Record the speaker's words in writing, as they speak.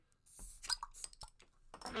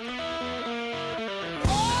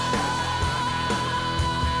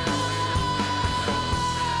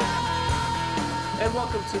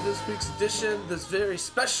to this week's edition, this very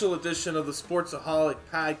special edition of the Sportsaholics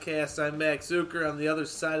Podcast. I'm Max Zuiker. On the other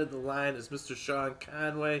side of the line is Mr. Sean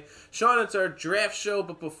Conway. Sean, it's our draft show,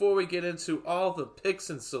 but before we get into all the picks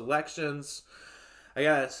and selections, I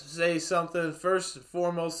gotta say something first and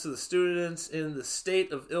foremost to the students in the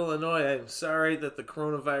state of Illinois. I'm sorry that the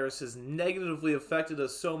coronavirus has negatively affected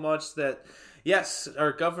us so much that, yes,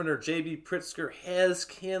 our governor, J.B. Pritzker, has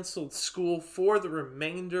canceled school for the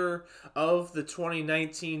remainder of the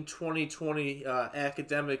 2019-2020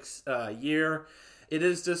 academic year. It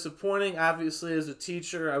is disappointing. Obviously, as a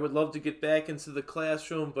teacher, I would love to get back into the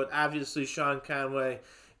classroom, but obviously, Sean Conway,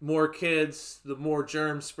 more kids, the more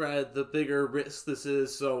germ spread, the bigger risk this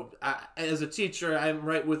is. So, as a teacher, I'm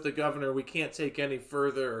right with the governor. We can't take any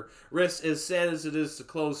further risks. As sad as it is to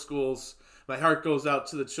close schools, my heart goes out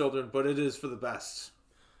to the children, but it is for the best.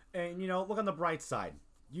 And, look on the bright side.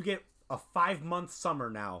 You get a 5-month summer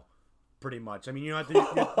now, pretty much. I mean, you have to do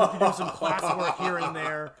some classwork here and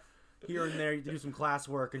there. You have to do some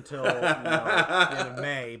classwork until the end of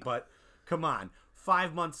May. But, come on.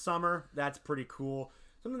 5-month summer, that's pretty cool.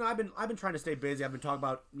 Something that I've been trying to stay busy. I've been talking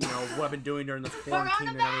about, what I've been doing during this quarantine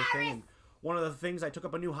and everything. And one of the things, I took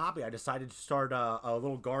up a new hobby. I decided to start a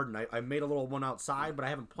little garden. I made a little one outside, but I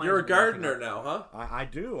haven't planted. You're a gardener now, huh? I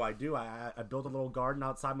do. I built a little garden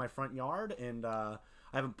outside my front yard, and I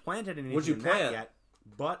haven't planted anything What'd you plant? yet.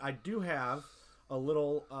 But I do have a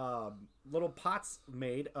little pots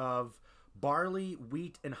made of barley,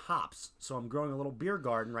 wheat, and hops. So I'm growing a little beer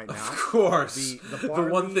garden right now. Of course. The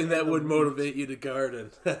one thing that would motivate you to garden.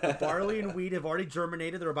 The barley and wheat have already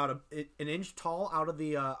germinated. They're about an inch tall out of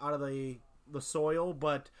the soil,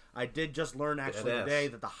 but I did just learn actually today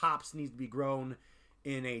that the hops need to be grown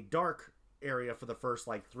in a dark area for the first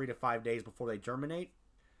 3 to 5 days before they germinate.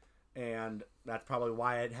 And that's probably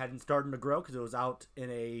why it hadn't started to grow, because it was out in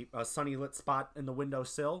a sunny lit spot in the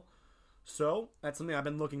windowsill. So that's something I've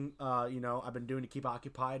been I've been doing to keep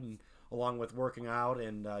occupied, and along with working out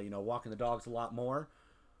and, walking the dogs a lot more.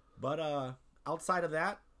 But outside of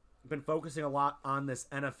that, I've been focusing a lot on this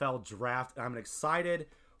NFL draft. I'm excited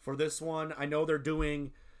for this one. I know they're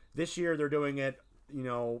doing it,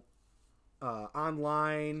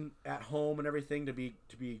 online, at home, and everything to be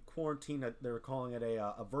quarantined. They're calling it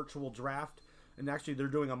a virtual draft, and actually they're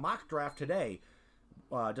doing a mock draft today.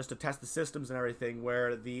 Just to test the systems and everything,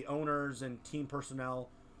 where the owners and team personnel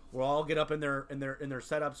will all get up in their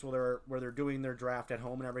setups where they're doing their draft at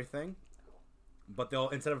home and everything. But they'll,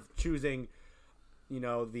 instead of choosing,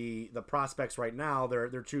 the prospects right now,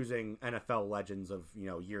 they're choosing NFL legends of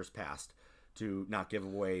years past to not give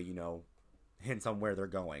away hints on where they're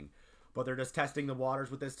going. But they're just testing the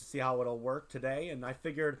waters with this to see how it'll work today. And I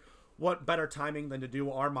figured, what better timing than to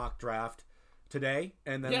do our mock draft today,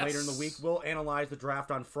 and then later in the week we'll analyze the draft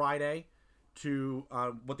on Friday to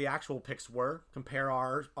what the actual picks were, compare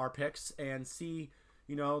our picks, and see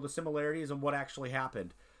the similarities and what actually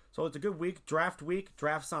happened. So it's a good week,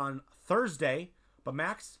 drafts on Thursday. But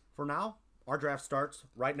Max, for now, our draft starts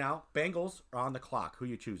right now. Bengals are on the clock. Who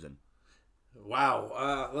you choosing?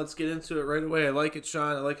 Wow. Let's get into it right away. I like it,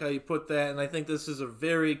 Sean. I like how you put that. And I think this is a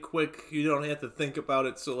very quick, you don't have to think about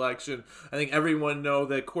it, selection. I think everyone know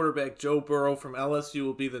that quarterback Joe Burrow from LSU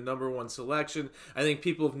will be the number one selection. I think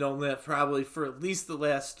people have known that probably for at least the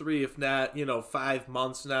last 3, if not, 5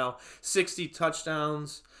 months now. 60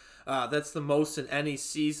 touchdowns. That's the most in any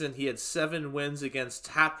season. He had 7 wins against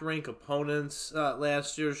top-ranked opponents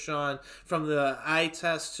last year, Sean. From the eye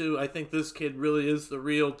test, too, I think this kid really is the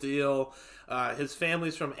real deal. His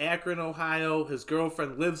family's from Akron, Ohio. His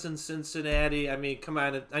girlfriend lives in Cincinnati. I mean, come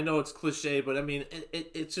on. I know it's cliche, but I mean,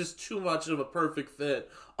 it's just too much of a perfect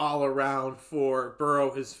fit all around for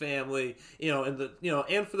Burrow, his family,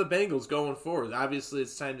 and for the Bengals going forward. Obviously,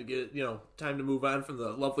 it's time to move on from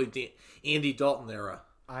the lovely Andy Dalton era.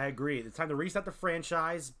 I agree. It's time to reset the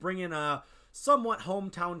franchise, bring in a somewhat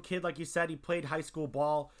hometown kid. Like you said, he played high school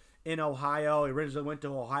ball in Ohio. He originally went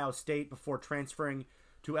to Ohio State before transferring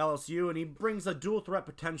to LSU, and he brings a dual threat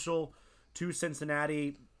potential to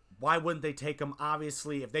Cincinnati. Why wouldn't they take him?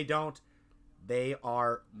 Obviously, if they don't, they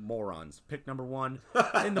are morons. Pick number 1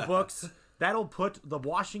 in the books. That'll put the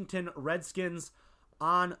Washington Redskins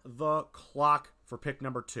on the clock for pick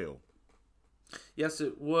number 2. Yes,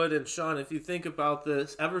 it would. And Sean, if you think about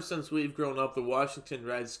this, ever since we've grown up, the Washington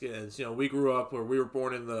Redskins, we grew up where we were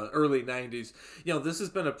born in the early 90s. This has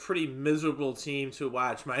been a pretty miserable team to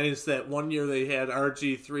watch. Minus that one year they had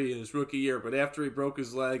RG3 in his rookie year, but after he broke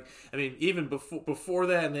his leg, I mean, even before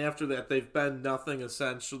that and after that, they've been nothing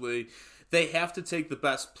essentially. they have to take the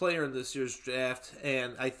best player in this year's draft,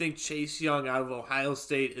 and I think Chase Young out of Ohio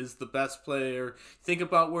State is the best player. Think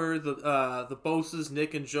about where the Boses,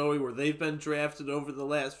 Nick and Joey, where they've been drafted over the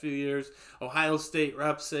last few years. Ohio State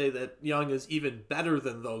reps say that Young is even better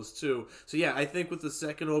than those two. So yeah, I think with the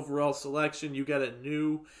second overall selection, you got a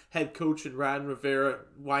new head coach in Ron Rivera.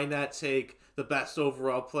 Why not take the best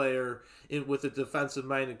overall player with a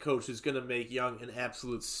defensive-minded coach who's going to make Young an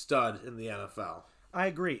absolute stud in the NFL? I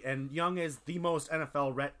agree, and Young is the most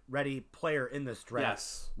NFL-ready player in this draft.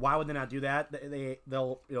 Yes. Why would they not do that?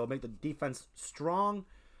 They'll make the defense strong,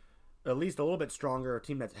 at least a little bit stronger. A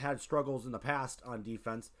team that's had struggles in the past on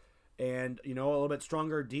defense, and a little bit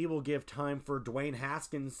stronger D will give time for Dwayne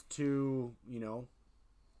Haskins to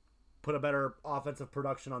put a better offensive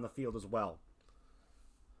production on the field as well.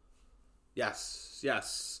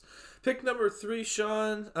 Yes. Pick number 3,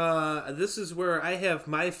 Sean. This is where I have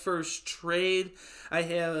my first trade. I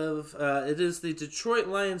have, it is the Detroit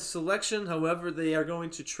Lions selection. However, they are going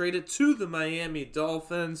to trade it to the Miami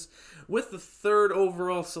Dolphins. With the 3rd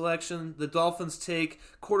overall selection, the Dolphins take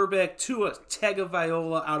quarterback Tua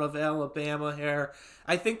Tagovailoa out of Alabama here.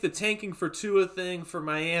 I think the tanking for Tua thing for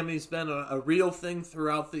Miami's been a real thing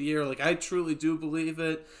throughout the year. Like, I truly do believe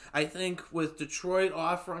it. I think with Detroit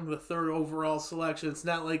offering the 3rd overall selection, it's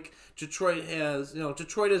not like Detroit has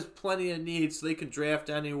plenty of needs, so they can draft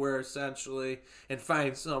anywhere essentially and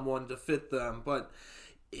find someone to fit them. But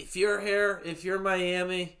if you're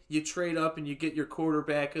Miami, you trade up and you get your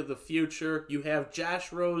quarterback of the future. You have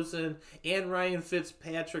Josh Rosen and Ryan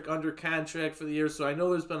Fitzpatrick under contract for the year, so I know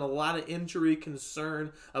there's been a lot of injury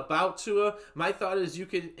concern about Tua. My thought is you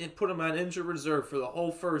could put him on injured reserve for the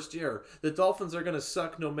whole first year. The Dolphins are going to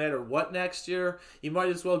suck no matter what next year. You might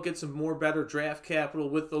as well get some better draft capital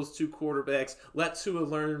with those 2 quarterbacks. Let Tua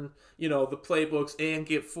learn, the playbooks and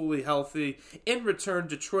get fully healthy. In return,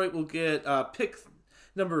 Detroit will get pick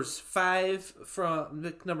number 5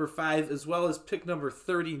 as well as pick number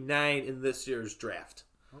 39 in this year's draft.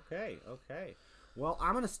 Okay. Well,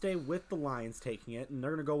 I'm going to stay with the Lions taking it, and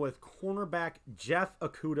they're going to go with cornerback Jeff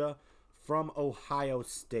Okudah from Ohio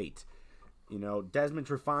State. Desmond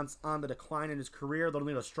Trufant's on the decline in his career. They'll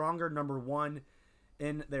need a stronger number 1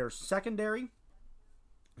 in their secondary.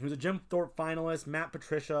 He was a Jim Thorpe finalist. Matt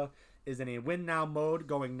Patricia is in a win-now mode,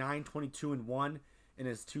 going 9-22-1 in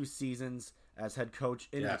his 2 seasons as head coach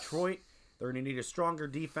in Detroit. They're going to need a stronger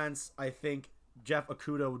defense. I think Jeff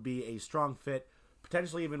Okudah would be a strong fit,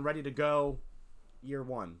 potentially even ready to go year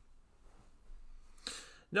 1.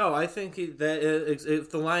 No, I think if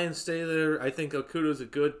the Lions stay there, I think Okudah is a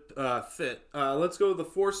good fit. Let's go to the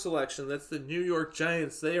 4th selection. That's the New York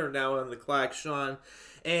Giants. They are now on the clock, Sean.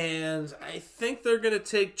 And I think they're going to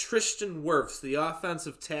take Tristan Wirfs, the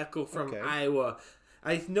offensive tackle from Iowa.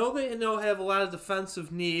 I know they have a lot of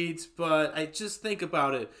defensive needs, but I just think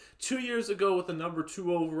about it. 2 years ago with the number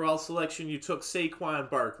 2 overall selection, you took Saquon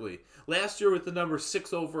Barkley. Last year with the number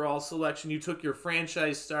 6 overall selection, you took your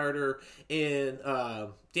franchise starter in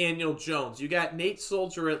Daniel Jones. You got Nate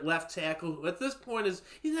Soldier at left tackle. At this point,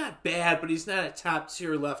 he's not bad, but he's not a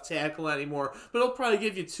top-tier left tackle anymore. But he'll probably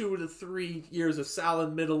give you 2 to 3 years of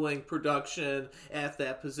solid middling production at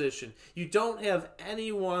that position. You don't have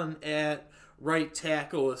anyone at right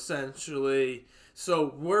tackle, essentially.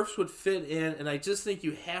 So Wirfs would fit in, and I just think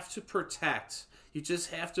you have to protect. You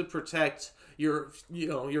just have to protect your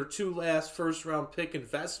 2 last first-round pick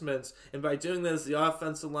investments, and by doing this, the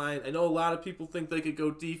offensive line, I know a lot of people think they could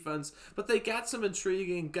go defense, but they got some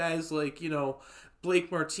intriguing guys like,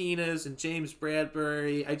 Blake Martinez and James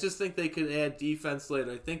Bradbury. I just think they could add defense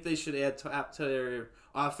later. I think they should add top-tier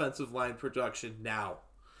offensive line production now.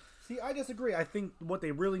 See, I disagree. I think what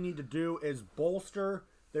they really need to do is bolster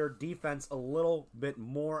their defense a little bit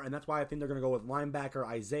more, and that's why I think they're going to go with linebacker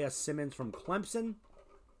Isaiah Simmons from Clemson.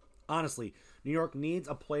 Honestly, New York needs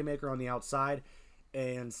a playmaker on the outside,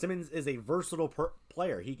 and Simmons is a versatile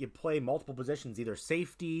player. He can play multiple positions, either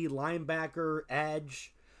safety, linebacker,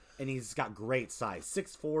 edge, and he's got great size.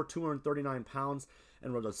 6'4", 239 pounds,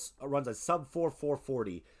 and runs a sub-4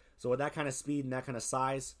 440. So with that kind of speed and that kind of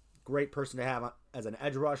size, great person to have as an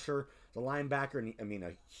edge rusher, the linebacker, and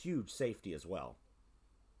a huge safety as well.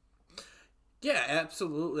 Yeah,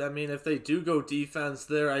 absolutely. I mean, if they do go defense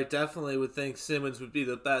there, I definitely would think Simmons would be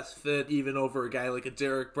the best fit, even over a guy like a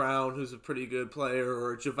Derek Brown, who's a pretty good player,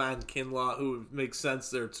 or Javon Kinlaw, who makes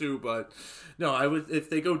sense there too. But no,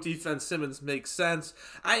 if they go defense, Simmons makes sense.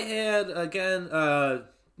 I had, again,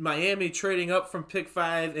 Miami trading up from pick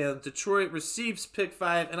 5, and Detroit receives pick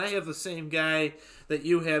 5, and I have the same guy that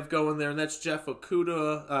you have going there, and that's Jeff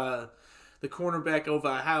Okudah. the cornerback of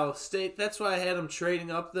Ohio State. That's why I had him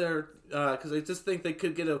trading up there, because I just think they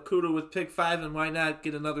could get Okudah with pick 5, and why not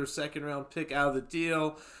get another second-round pick out of the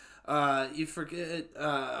deal? You forget,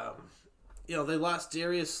 they lost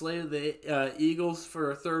Darius Slay to the Eagles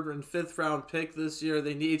for a 3rd and 5th round pick this year.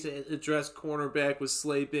 They need to address cornerback with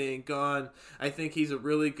Slay being gone. I think he's a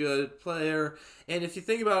really good player. And if you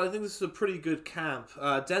think about it, I think this is a pretty good comp.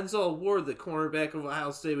 Denzel Ward, the cornerback of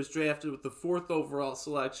Ohio State, was drafted with the 4th overall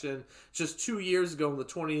selection just 2 years ago in the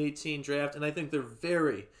 2018 draft. And I think they're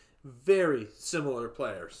very, very similar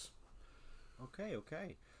players. Okay.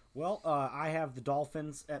 Well, I have the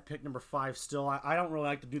Dolphins at pick number 5 still. I don't really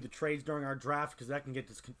like to do the trades during our draft because that can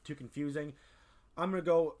get too confusing. I'm going to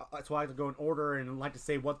go, so I like to go in order and like to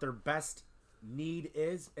say what their best need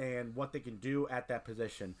is and what they can do at that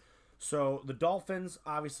position. So the Dolphins,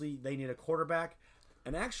 obviously, they need a quarterback.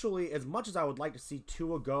 And actually, as much as I would like to see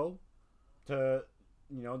Tua go to,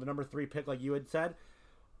 the number 3 pick like you had said,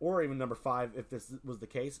 or even number 5 if this was the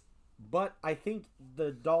case, but I think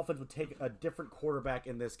the Dolphins would take a different quarterback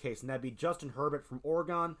in this case, and that'd be Justin Herbert from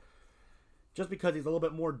Oregon, just because he's a little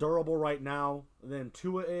bit more durable right now than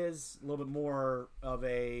Tua is, a little bit more of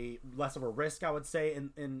less of a risk, I would say,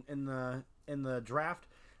 in the draft.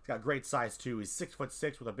 He's got great size too. He's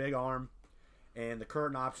 6'6" with a big arm, and the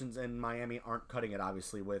current options in Miami aren't cutting it,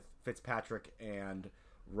 obviously, with Fitzpatrick and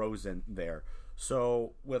Rosen there.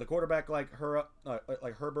 So with a quarterback like Herbert,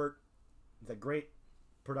 it's a great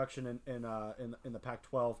production in the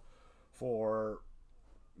Pac-12 for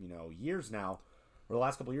years now, or the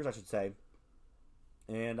last couple of years I should say,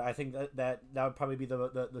 and I think that would probably be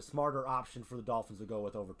the smarter option for the Dolphins to go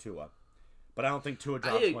with over Tua, but I don't think Tua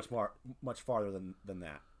drops much farther than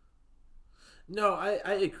that. No,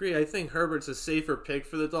 I agree. I think Herbert's a safer pick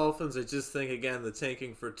for the Dolphins. I just think, again, the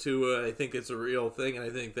tanking for Tua, I think it's a real thing, and I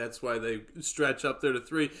think that's why they stretch up there to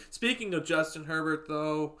 3. Speaking of Justin Herbert,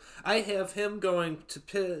 though, I have him going to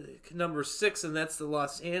pick number 6, and that's the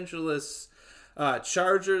Los Angeles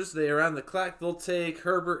Chargers. They are on the clock. They'll take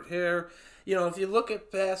Herbert here. If you look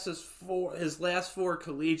at passes for his last 4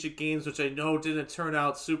 collegiate games, which I know didn't turn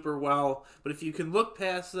out super well, but if you can look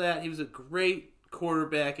past that, he was a great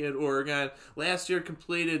quarterback at Oregon. Last year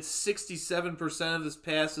completed 67% of his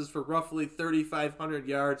passes for roughly 3,500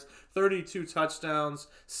 yards, 32 touchdowns,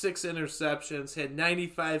 6 interceptions, had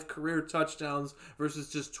 95 career touchdowns versus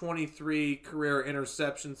just 23 career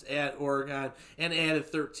interceptions at Oregon, and added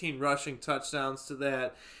 13 rushing touchdowns to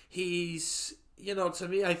that. He's, to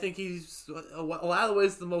me, I think he's a lot of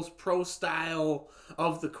ways the most pro style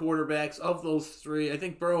of the quarterbacks of those 3. I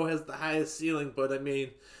think Burrow has the highest ceiling, but I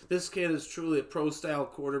mean, this kid is truly a pro style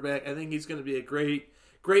quarterback. I think he's going to be a great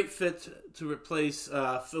fit to replace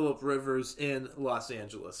Phillip Rivers in Los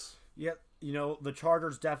Angeles. Yep, the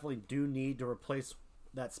Chargers definitely do need to replace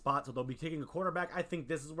that spot, so they'll be taking a quarterback. I think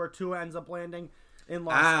this is where Tua ends up landing in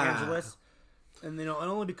Los Angeles. And and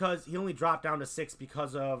only because he only dropped down to 6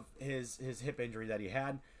 because of his hip injury that he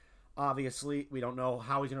had. Obviously, we don't know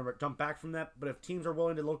how he's going to jump back from that. But if teams are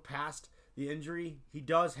willing to look past the injury, he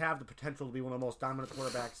does have the potential to be one of the most dominant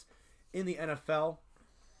quarterbacks in the NFL.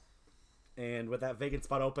 And with that vacant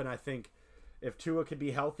spot open, I think if Tua could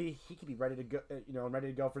be healthy, he could be ready to go. Ready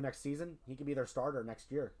to go for next season. He could be their starter next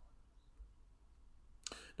year.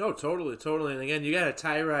 No, totally. And again, you got a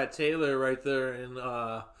Tyrod Taylor right there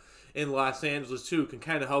in Los Angeles too, can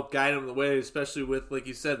kind of help guide him the way, especially with, like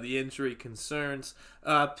you said, the injury concerns.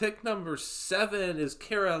 Pick number 7 is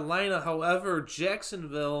Carolina. However,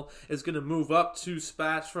 Jacksonville is going to move up 2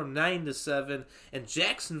 spots from 9 to 7, and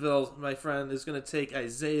Jacksonville, my friend, is going to take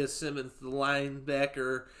Isaiah Simmons, the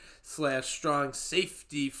linebacker / strong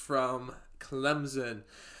safety from Clemson.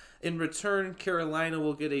 In return, Carolina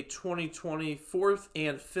will get a 2020 4th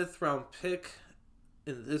and 5th round pick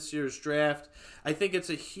in this year's draft. I think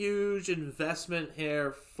it's a huge investment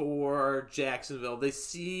here for Jacksonville. They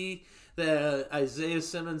see that Isaiah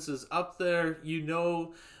Simmons is up there.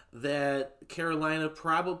 That Carolina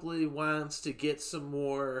probably wants to get some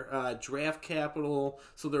more draft capital,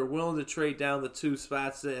 so they're willing to trade down the 2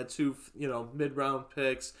 spots to add 2 mid-round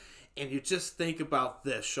picks. And you just think about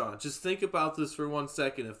this, Sean. Just think about this for 1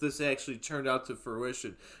 second. If this actually turned out to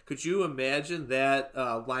fruition, could you imagine that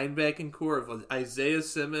linebacking core of Isaiah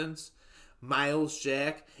Simmons, Miles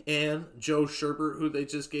Jack, and Joe Sherbert, who they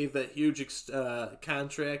just gave that huge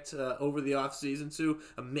contract over the offseason to?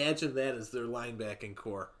 Imagine that as their linebacking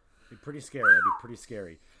core. It'd be pretty scary. That'd be pretty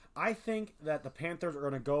scary. I think that the Panthers are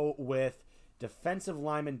going to go with defensive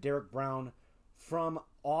lineman Derek Brown from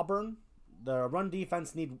Auburn. The run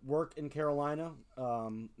defense need work in Carolina,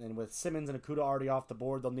 and with Simmons and Okudah already off the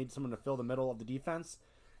board, they'll need someone to fill the middle of the defense.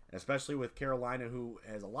 especially with Carolina, who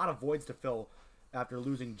has a lot of voids to fill after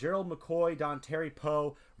losing Gerald McCoy, Dontari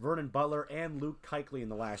Poe, Vernon Butler, and Luke Kuechly in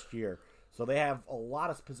the last year. So they have a lot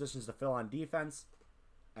of positions to fill on defense.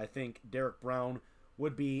 I think Derek Brown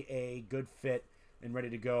would be a good fit and ready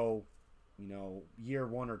to go. Year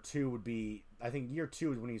 1 or 2 would be, I think year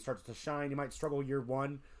 2 is when he starts to shine. He might struggle year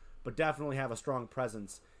 1, but definitely have a strong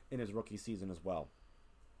presence in his rookie season as well.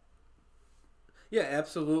 Yeah,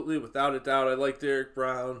 absolutely. Without a doubt, I like Derek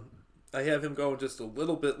Brown. I have him going just a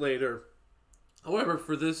little bit later. However,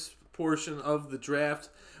 for this portion of the draft,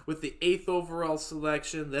 with the 8th overall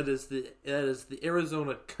selection, that is the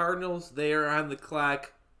Arizona Cardinals. They are on the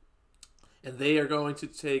clock, and they are going to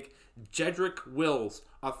take Jedrick Wills,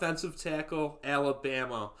 offensive tackle,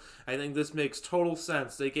 Alabama. I think this makes total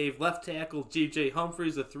sense. They gave left tackle G.J.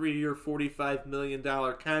 Humphries a 3-year, $45 million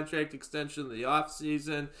contract extension in the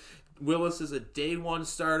offseason. Willis is a day one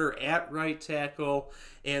starter at right tackle,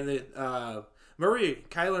 and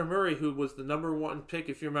Kyler Murray, who was the number 1 pick,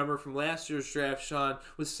 if you remember from last year's draft, Sean,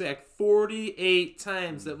 was sacked 48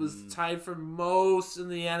 times. That was tied for most in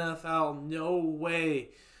the NFL. No way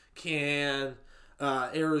can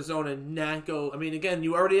Arizona not go. I mean, again,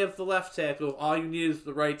 you already have the left tackle. All you need is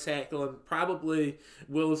the right tackle, and probably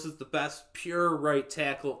Willis is the best pure right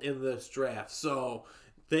tackle in this draft. So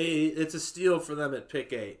it's a steal for them at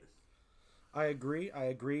pick 8. I agree.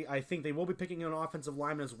 I think they will be picking an offensive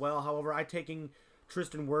lineman as well. However, I'm taking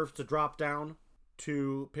Tristan Wirfs to drop down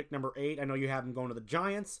to pick number 8. I know you have him going to the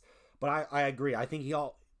Giants, but I agree. I think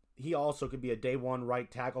he also could be a day one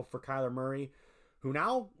right tackle for Kyler Murray, who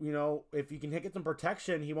now, if you can get some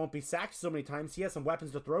protection, he won't be sacked so many times. He has some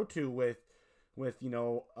weapons to throw to with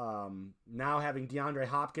now having DeAndre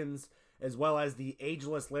Hopkins as well as the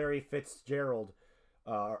ageless Larry Fitzgerald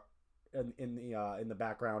in the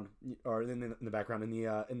background, or in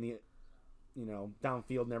the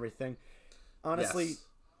downfield and everything. Honestly, yes.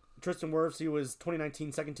 Tristan Wirfs, he was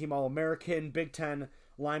 2019 second team All-American, Big Ten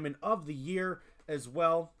lineman of the year as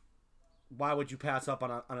well. Why would you pass up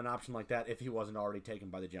on an option like that if he wasn't already taken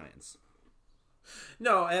by the Giants?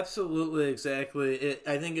 No, absolutely, exactly.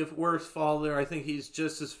 I think if Wirfs fall there, I think he's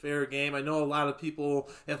just as fair game. I know a lot of people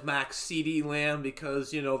have mocked CeeDee Lamb because,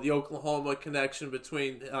 the Oklahoma connection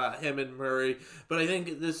between him and Murray. But I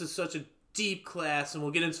think this is such a deep class, and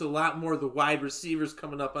we'll get into a lot more of the wide receivers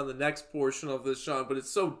coming up on the next portion of this, Sean, but it's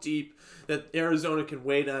so deep that Arizona can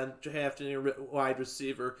wait on drafting a wide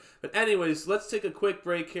receiver. But anyways, let's take a quick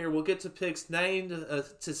break here. We'll get to picks 9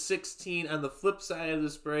 to 16 on the flip side of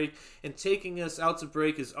this break, and taking us out to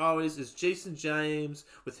break, as always, is Jason James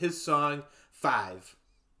with his song, 5.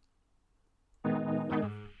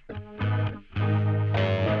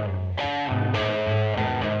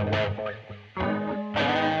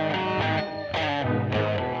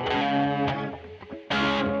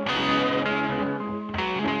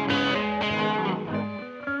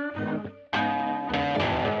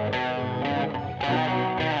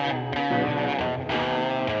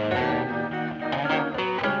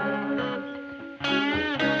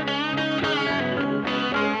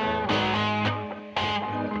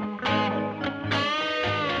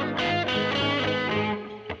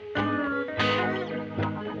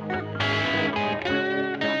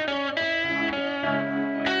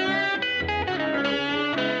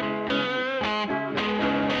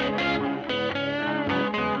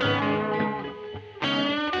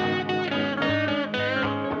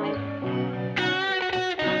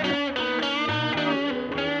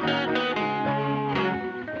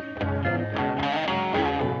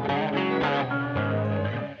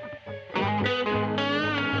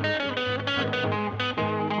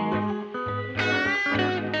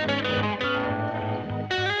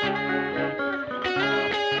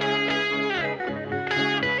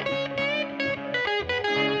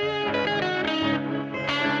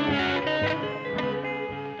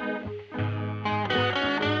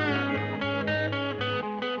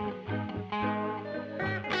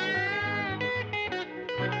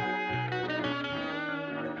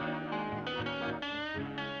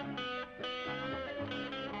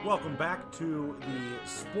 Welcome back to the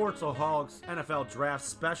Sportsaholics NFL Draft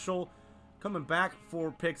Special. Coming back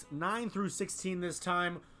for picks 9 through 16 this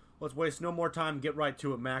time. Let's waste no more time. Get right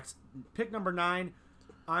to it, Max. Pick number 9,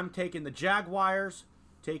 I'm taking the Jaguars,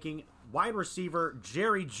 taking wide receiver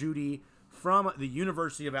Jerry Jeudy from the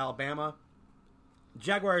University of Alabama.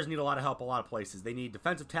 Jaguars need a lot of help a lot of places. They need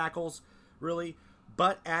defensive tackles, really,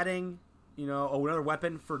 but adding, another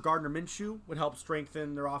weapon for Gardner Minshew would help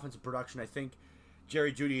strengthen their offensive production. I think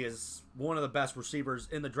Jerry Jeudy is one of the best receivers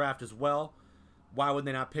in the draft as well. Why would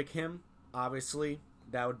they not pick him? Obviously,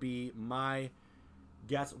 that would be my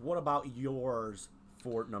guess. What about yours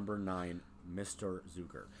for number 9, Mr.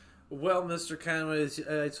 Zuiker? Well, Mr. Conway, as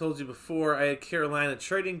I told you before, I had Carolina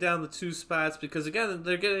trading down the 2 spots because, again,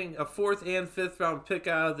 they're getting a 4th and 5th round pick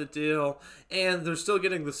out of the deal, and they're still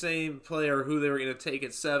getting the same player who they were going to take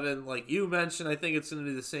at 7. Like you mentioned, I think it's going to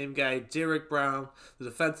be the same guy, Derek Brown, the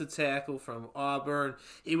defensive tackle from Auburn.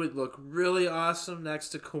 He would look really awesome next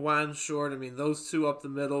to Kawan Short. I mean, those two up the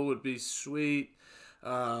middle would be sweet.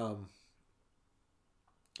 And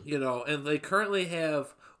they currently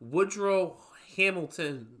have Woodrow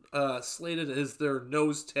Hamilton slated as their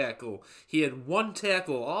nose tackle. He had 1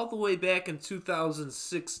 tackle all the way back in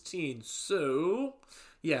 2016. So,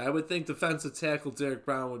 yeah, I would think defensive tackle Derek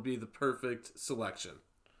Brown would be the perfect selection.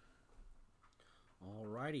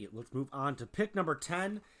 Alrighty, let's move on to pick number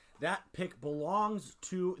 10. That pick belongs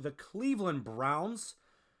to the Cleveland Browns,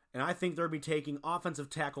 and I think they'll be taking offensive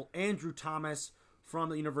tackle Andrew Thomas from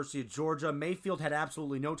the University of Georgia. Mayfield had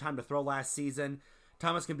absolutely no time to throw last season.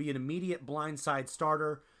 Thomas can be an immediate blindside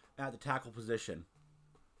starter at the tackle position.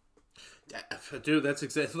 Dude, that's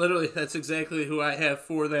exactly who I have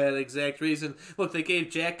for that exact reason. Look, they gave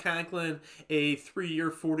Jack Conklin a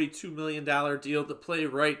 3-year, $42 million deal to play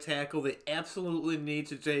right tackle. They absolutely need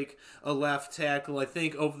to take a left tackle. I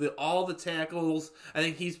think all the tackles, I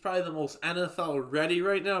think he's probably the most NFL ready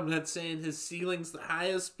right now. I'm not saying his ceiling's the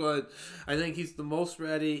highest, but I think he's the most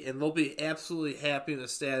ready, and they'll be absolutely happy and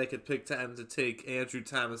ecstatic at pick 10 to take Andrew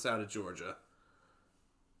Thomas out of Georgia.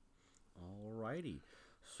 Alrighty.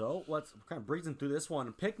 So let's kind of breezing through this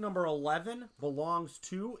one. Pick number 11 belongs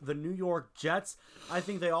to the New York Jets. I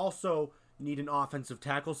think they also need an offensive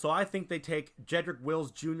tackle, so I think they take Jedrick Wills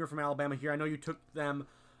Jr. from Alabama here. I know you took them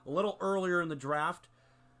a little earlier in the draft,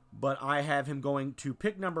 but I have him going to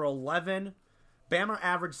pick number 11. Bama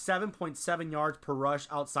averaged 7.7 yards per rush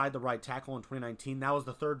outside the right tackle in 2019. That was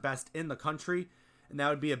the 3rd best in the country, and that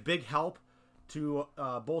would be a big help to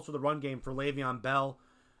bolster the run game for Le'Veon Bell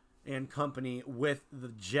and company with the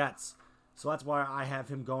Jets. So that's why I have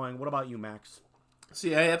him going. What about you, Max?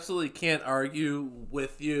 See, I absolutely can't argue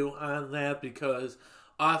with you on that because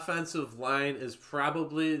offensive line is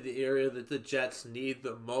probably the area that the Jets need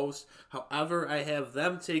the most. However, I have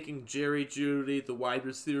them taking Jerry Jeudy, the wide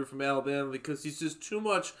receiver from Alabama, because he's just too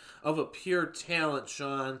much of a pure talent,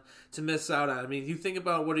 Sean, to miss out on. I mean, you think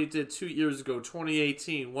about what he did 2 years ago,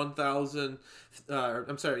 2018,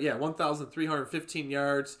 1,315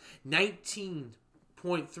 yards,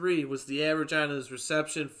 19.3 was the average on his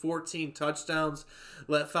reception, 14 touchdowns.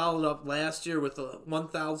 Followed up last year with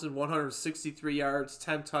 1,163 yards,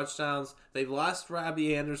 10 touchdowns. They lost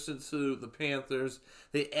Robbie Anderson to the Panthers.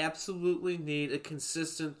 They absolutely need a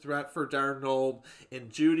consistent threat for Darnold, and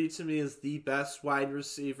Jeudy to me is the best wide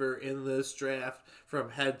receiver in this draft from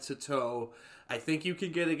head to toe. I think you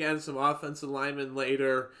can get again some offensive linemen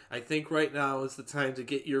later. I think right now is the time to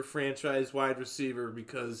get your franchise wide receiver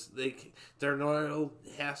because Darnold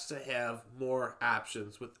has to have more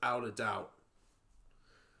options without a doubt.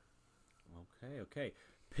 Okay.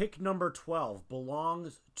 Pick number 12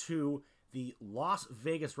 belongs to the Las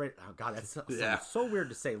Vegas Raiders. Oh, God, that's so weird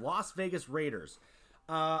to say. Las Vegas Raiders.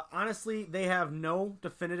 Honestly, they have no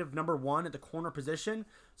definitive number 1 at the corner position,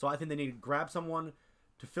 so I think they need to grab someone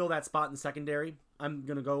to fill that spot in the secondary. I'm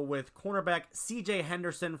going to go with cornerback C.J.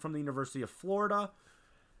 Henderson from the University of Florida.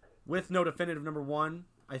 With no definitive number 1,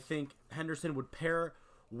 I think Henderson would pair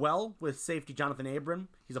well with safety Jonathan Abram.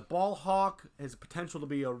 He's a ball hawk, has potential to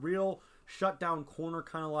be a real shutdown corner,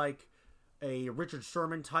 kind of like a Richard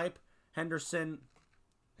Sherman type. Henderson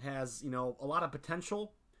has, a lot of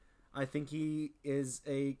potential. I think he is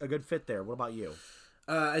a good fit there. What about you?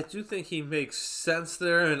 I do think he makes sense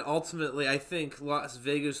there, and ultimately I think Las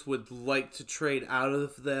Vegas would like to trade out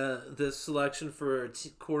of this selection for a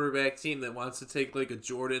quarterback team that wants to take like a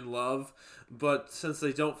Jordan Love, but since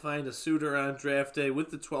they don't find a suitor on draft day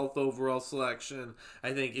with the 12th overall selection,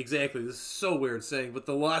 I think exactly, this is so weird saying, but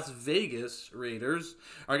the Las Vegas Raiders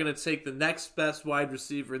are going to take the next best wide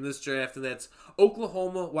receiver in this draft, and that's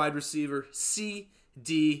Oklahoma wide receiver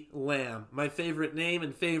C.D. Lamb. My favorite name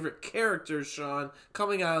and favorite character, Sean,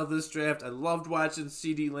 coming out of this draft. I loved watching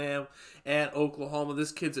C.D. Lamb at Oklahoma.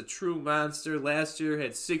 This kid's a true monster. Last year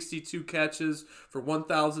had 62 catches for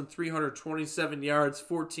 1,327 yards,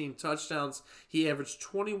 14 touchdowns. He averaged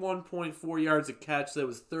 21.4 yards a catch. That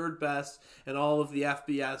was 3rd best in all of the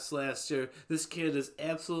FBS last year. This kid is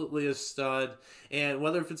absolutely a stud. And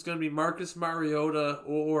whether if it's going to be Marcus Mariota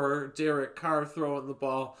or Derek Carr throwing the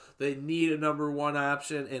ball, they need a number 1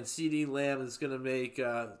 option, and C.D. Lamb is going to make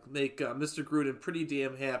Mr. Gruden pretty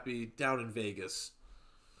damn happy down in Vegas.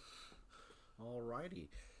 Alrighty.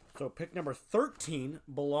 So pick number 13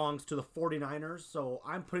 belongs to the 49ers, so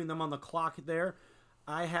I'm putting them on the clock there.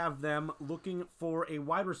 I have them looking for a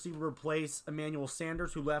wide receiver to replace Emmanuel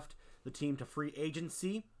Sanders, who left the team to free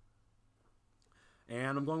agency.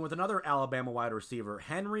 And I'm going with another Alabama wide receiver,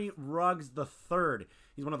 Henry Ruggs III.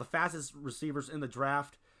 He's one of the fastest receivers in the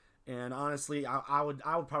draft. And honestly, I would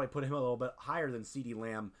probably put him a little bit higher than CeeDee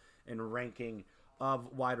Lamb in ranking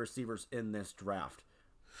of wide receivers in this draft.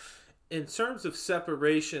 In terms of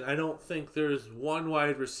separation, I don't think there's one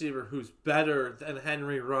wide receiver who's better than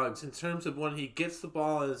Henry Ruggs. In terms of when he gets the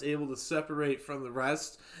ball and is able to separate from the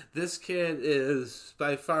rest, this kid is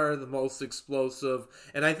by far the most explosive,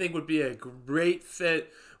 and I think would be a great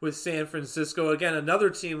fit with San Francisco. Again, another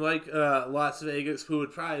team like Las Vegas who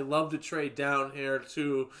would probably love to trade down here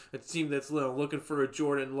to a team that's looking for a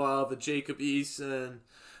Jordan Love, a Jacob Eason,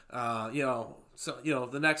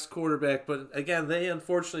 the next quarterback. But again, they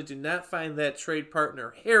unfortunately do not find that trade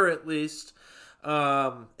partner here, at least.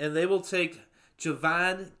 And they will take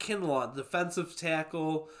Javon Kinlaw, defensive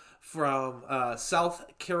tackle from South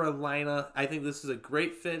Carolina. I think this is a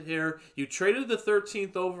great fit here. You traded the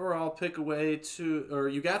 13th overall pick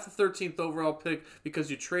you got the 13th overall pick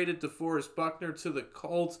because you traded DeForest Buckner to the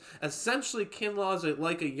Colts. Essentially, Kinlaw is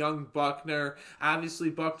like a young Buckner.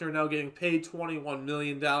 Obviously, Buckner now getting paid $21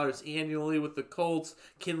 million annually with the Colts.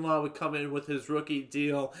 Kinlaw would come in with his rookie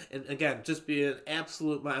deal and, again, just be an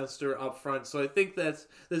absolute monster up front. So I think this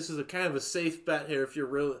is a kind of a safe bet here if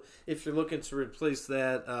you're looking to replace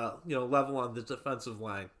that level on the defensive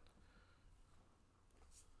line.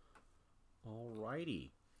 Alrighty.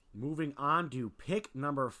 Moving on to pick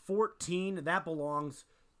number 14. That belongs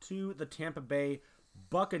to the Tampa Bay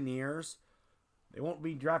Buccaneers. They won't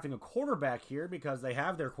be drafting a quarterback here because they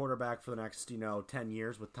have their quarterback for the next, 10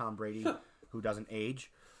 years with Tom Brady, who doesn't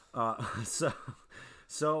age. But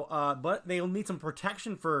they'll need some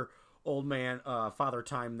protection for old man Father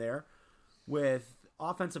Time there with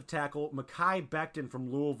offensive tackle Mekhi Becton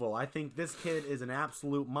from Louisville. I think this kid is an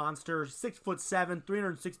absolute monster. 6'7",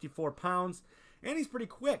 364 pounds, and he's pretty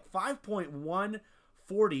quick.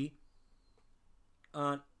 5.140.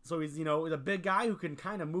 So he's a big guy who can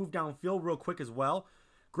kind of move downfield real quick as well.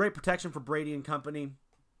 Great protection for Brady and company.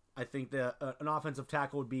 I think an offensive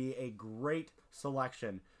tackle would be a great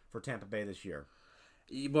selection for Tampa Bay this year.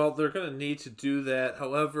 Well, they're going to need to do that.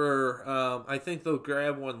 However, I think they'll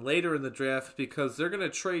grab one later in the draft because they're going to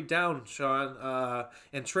trade down, Sean.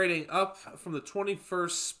 And trading up from the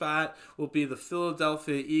 21st spot will be the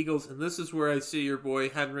Philadelphia Eagles. And this is where I see your boy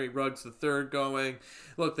Henry Ruggs III going.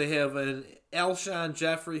 Look, they have an Alshon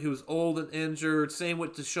Jeffrey, who's old and injured. Same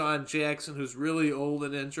with Deshaun Jackson, who's really old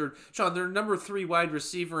and injured. Sean, their number 3 wide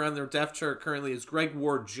receiver on their depth chart currently is Greg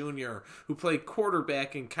Ward Jr., who played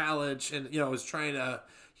quarterback in college and, is trying to,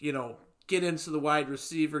 get into the wide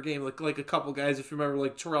receiver game like a couple guys, if you remember,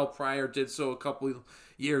 like Terrell Pryor did so a couple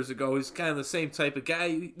years ago. He's kind of the same type of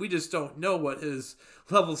guy. We just don't know what his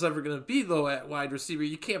level's ever going to be, though, at wide receiver.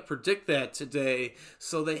 You can't predict that today,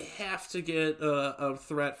 so they have to get a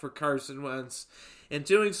threat for Carson Wentz. In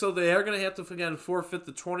doing so, they are going to have to, again, forfeit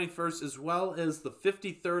the 21st as well as the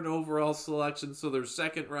 53rd overall selection, so their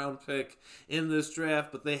second-round pick in this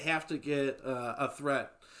draft, but they have to get a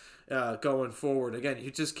threat going forward. Again,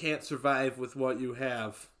 you just can't survive with what you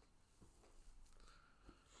have.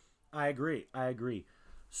 I agree.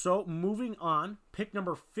 So, moving on, pick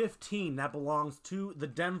number 15, that belongs to the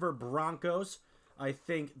Denver Broncos. I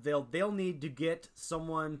think they'll need to get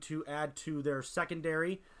someone to add to their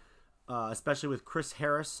secondary, especially with Chris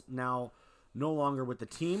Harris now no longer with the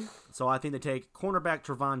team. So I think they take cornerback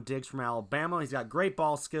Trevon Diggs from Alabama. He's got great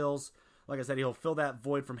ball skills. Like I said, he'll fill that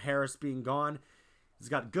void from Harris being gone. He's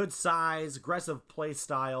got good size, aggressive play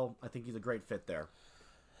style. I think he's a great fit there.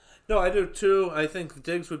 No, I do too. I think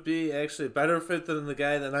Diggs would be actually a better fit than the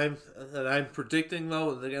guy that I'm predicting, though.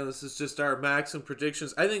 And again, this is just our max and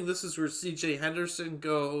predictions. I think this is where C.J. Henderson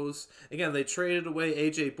goes. Again, they traded away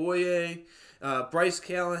A.J. Boye. Bryce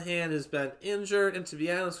Callahan has been injured, and to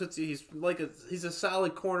be honest with you, he's a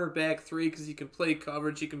solid cornerback 3 because he can play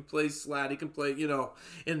coverage, he can play slot, he can play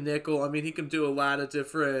in nickel. I mean, he can do a lot of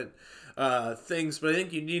different things, but I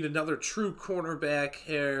think you need another true cornerback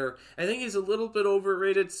here. I think he's a little bit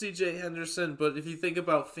overrated, C.J. Henderson, but if you think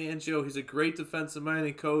about Fangio, he's a great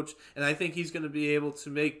defensive-minded coach, and I think he's going to be able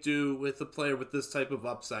to make do with a player with this type of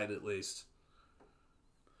upside at least.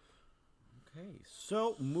 Okay,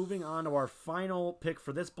 so moving on to our final pick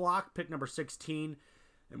for this block, pick number 16,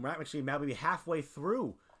 and we're actually maybe halfway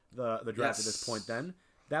through the draft at this point then.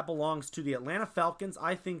 That belongs to the Atlanta Falcons.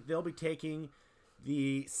 I think they'll be taking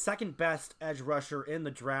the second best edge rusher in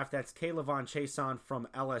the draft. That's Kayvon Chaisson from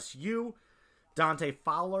LSU. Dante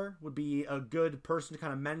Fowler would be a good person to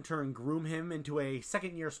kind of mentor and groom him into a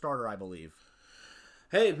second-year starter, I believe.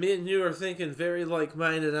 Hey, me and you are thinking very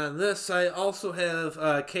like-minded on this. I also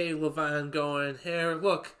have Kay Levine going here.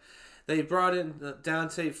 Look, they brought in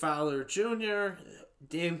Dante Fowler Jr.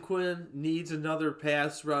 Dan Quinn needs another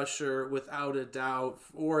pass rusher without a doubt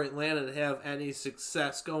for Atlanta to have any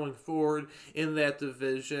success going forward in that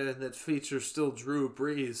division that features still Drew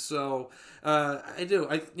Brees. So I do.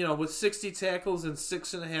 With 60 tackles and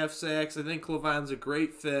 6.5 sacks, I think Levine's a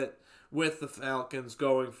great fit with the Falcons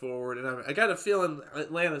going forward. And I got a feeling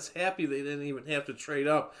Atlanta's happy they didn't even have to trade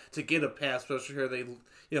up to get a pass rusher here.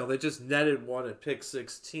 They just netted one at pick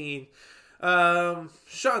 16.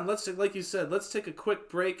 Sean, like you said, let's take a quick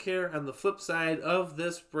break here. On the flip side of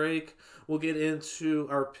this break, we'll get into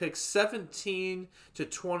our pick 17 to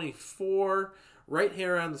 24 right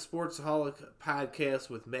here on the Sportsaholic Podcast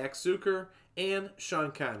with Max Zuiker and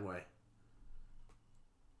Sean Conway.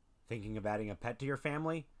 Thinking of adding a pet to your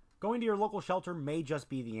family? Going to your local shelter may just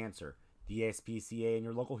be the answer. The ASPCA and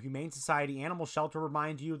your local Humane Society Animal Shelter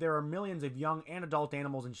remind you there are millions of young and adult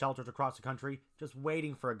animals in shelters across the country just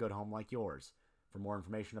waiting for a good home like yours. For more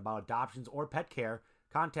information about adoptions or pet care,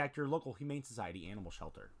 contact your local Humane Society Animal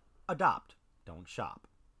Shelter. Adopt, don't shop.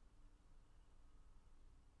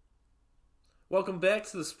 Welcome back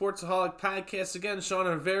to the Sportsaholic Podcast. Again, Sean,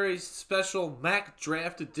 a very special mock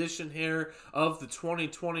draft edition here of the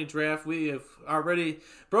 2020 draft. We have already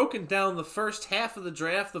broken down the first half of the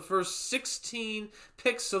draft, the first 16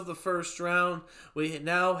 picks of the first round. We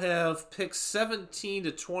now have picks 17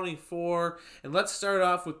 to 24, and let's start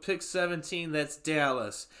off with pick 17. That's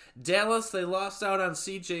Dallas. Dallas, they lost out on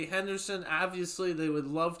C.J. Henderson. Obviously, they would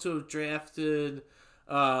love to have drafted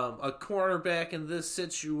a cornerback in this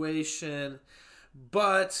situation,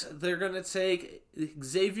 but they're going to take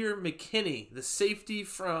Xavier McKinney, the safety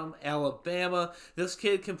from Alabama. This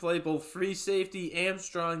kid can play both free safety and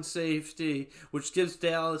strong safety, which gives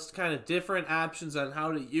Dallas kind of different options on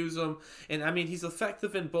how to use him. And, I mean, he's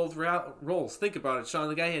effective in both roles. Think about it, Sean.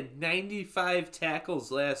 The guy had 95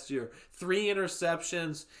 tackles last year, 3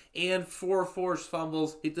 interceptions, and 4 forced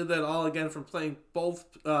fumbles. He did that all, again, from playing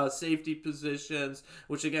both safety positions,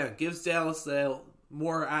 which, again, gives Dallas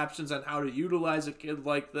more options on how to utilize a kid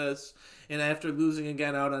like this. And after losing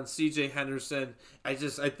again out on C.J. Henderson, I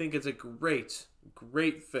think it's a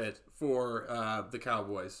great fit for the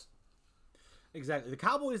Cowboys. Exactly. The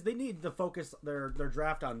Cowboys, they need to focus their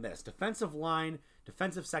draft on this. Defensive line,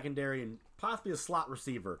 defensive secondary, and possibly a slot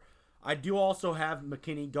receiver. I do also have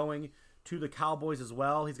McKinney going to the Cowboys as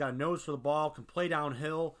well. He's got a nose for the ball, can play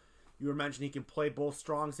downhill. You were mentioning he can play both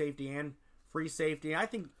strong safety and free safety. I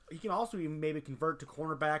think he can also even maybe convert to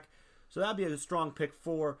cornerback. So that'd be a strong pick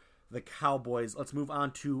for the Cowboys. Let's move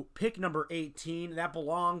on to pick number 18. That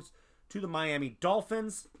belongs to the Miami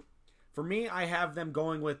Dolphins. For me, I have them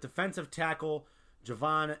going with defensive tackle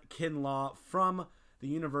Javon Kinlaw from the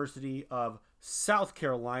University of South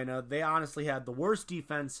Carolina. They honestly had the worst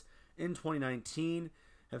defense in 2019.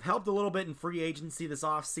 Have helped a little bit in free agency this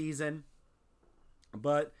offseason,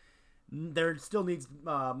 but there still needs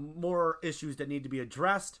more issues that need to be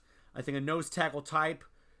addressed. I think a nose tackle type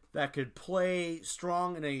that could play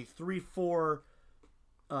strong in a 3-4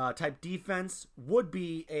 type defense would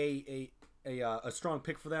be a strong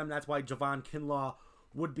pick for them. That's why Javon Kinlaw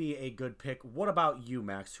would be a good pick. What about you,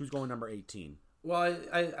 Max? Who's going number 18? Well,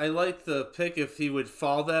 I like the pick if he would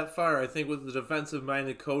fall that far. I think with the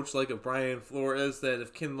defensive-minded coach like a Brian Flores, that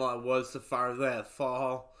if Kinlaw was to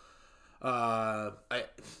fall,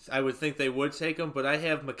 I would think they would take him, but I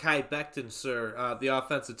have Mekhi Becton, sir, the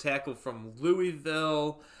offensive tackle from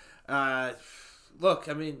Louisville. Look,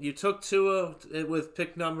 I mean, you took Tua with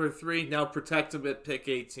pick number 3, now protect him at pick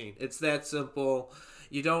 18. It's that simple.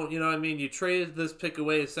 You don't, you traded this pick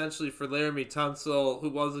away essentially for Laramie Tunsil, who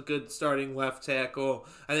was a good starting left tackle.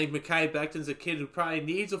 I think Mekhi Becton's a kid who probably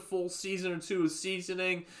needs a full season or two of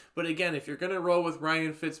seasoning. But again, if you're going to roll with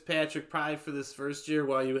Ryan Fitzpatrick probably for this first year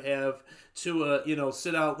while you have to,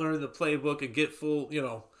 sit out, learn the playbook, and get full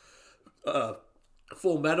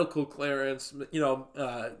medical clearance,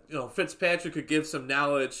 Fitzpatrick could give some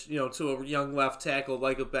knowledge, to a young left tackle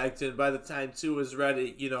like a Becton. By the time Tua is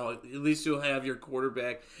ready, at least you'll have your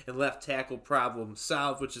quarterback and left tackle problem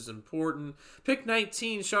solved, which is important. Pick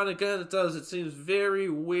 19, Sean, again, it seems very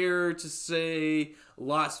weird to say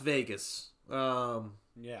Las Vegas.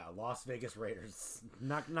 Yeah, Las Vegas Raiders.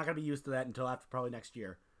 Not going to be used to that until after probably next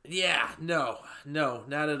year. Yeah, no,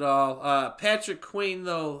 not at all. Patrick Queen,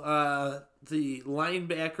 though, the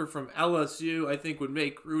linebacker from LSU, I think would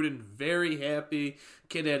make Gruden very happy.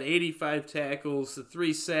 Kid had 85 tackles,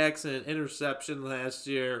 3 sacks, and an interception last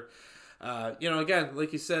year. Again,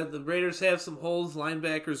 like you said, the Raiders have some holes.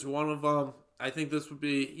 Linebackers one of them. I think this would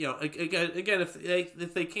be, again,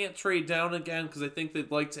 if they can't trade down again, because I think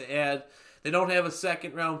they'd like to add. They don't have a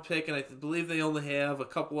second round pick, and I believe they only have a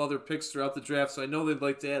couple other picks throughout the draft. So I know they'd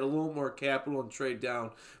like to add a little more capital and trade down.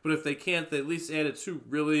 But if they can't, they at least added two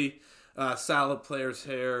really solid players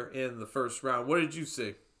here in the first round. What did you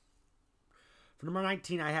see? For number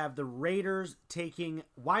 19, I have the Raiders taking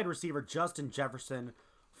wide receiver Justin Jefferson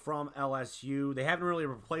from LSU. They haven't really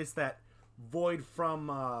replaced that void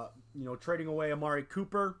from trading away Amari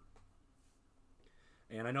Cooper.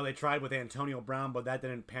 And I know they tried with Antonio Brown, but that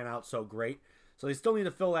didn't pan out so great. So they still need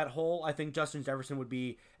to fill that hole. I think Justin Jefferson would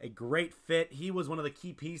be a great fit. He was one of the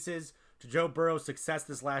key pieces to Joe Burrow's success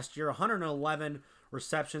this last year. 111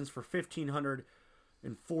 receptions for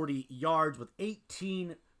 1,540 yards with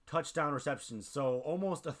 18 touchdown receptions. So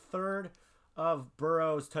almost a third of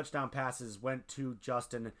Burrow's touchdown passes went to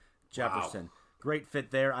Justin Jefferson. Wow. Great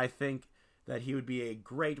fit there. I think that he would be a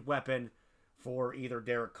great weapon for either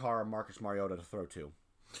Derek Carr or Marcus Mariota to throw to.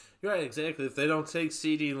 You're right, exactly. If they don't take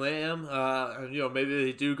CeeDee Lamb, maybe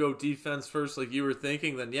they do go defense first like you were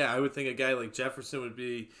thinking, then yeah, I would think a guy like Jefferson would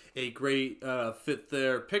be a great fit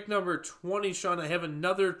there. Pick number 20, Sean, I have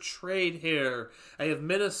another trade here. I have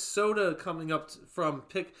Minnesota coming up from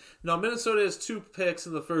pick. Now, Minnesota has two picks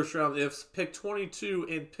in the first round. They have pick 22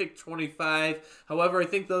 and pick 25. However, I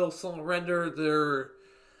think they'll surrender their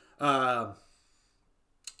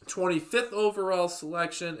 25th overall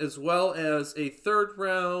selection, as well as a third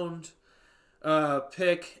round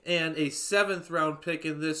pick and a 7th round pick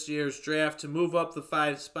in this year's draft to move up the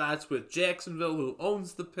 5 spots with Jacksonville, who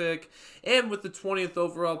owns the pick. And with the 20th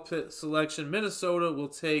overall pick selection, Minnesota will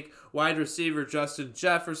take wide receiver Justin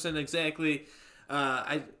Jefferson. Exactly.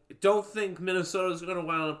 I don't think Minnesota's going to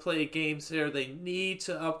want to play games here. They need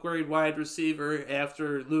to upgrade wide receiver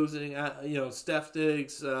after losing, Steph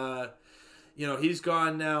Diggs. He's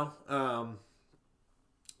gone now.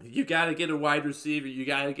 You got to get a wide receiver. You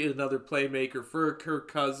got to get another playmaker for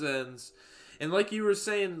Kirk Cousins. And like you were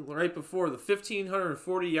saying right before, the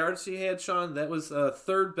 1,540 yards he had, Sean, that was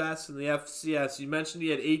third best in the FCS. You mentioned he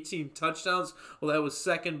had 18 touchdowns. Well, that was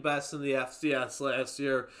second best in the FCS last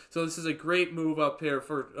year. So this is a great move up here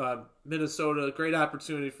for Minnesota. A great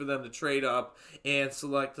opportunity for them to trade up and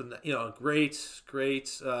select a great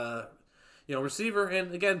receiver.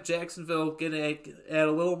 And again, Jacksonville going to add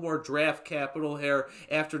a little more draft capital here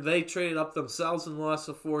after they traded up themselves and lost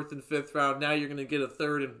the 4th and 5th round. Now you're going to get a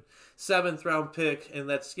 3rd and 7th round pick, and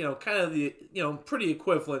that's kind of the pretty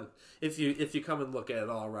equivalent if you come and look at it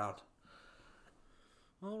all around.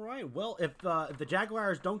 All right. Well, if the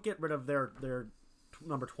Jaguars don't get rid of their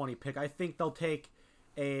number 20 pick, I think they'll take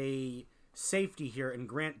a safety here and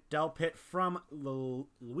Grant Delpit from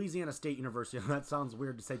Louisiana State University. That sounds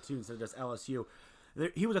weird to say too instead of just LSU.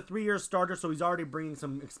 He was a 3-year starter, so he's already bringing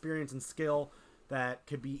some experience and skill that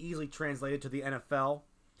could be easily translated to the NFL.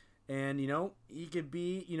 And he could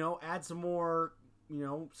be add some more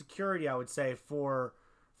security, I would say, for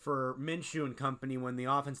Minshew and company when the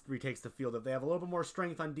offense retakes the field. If they have a little bit more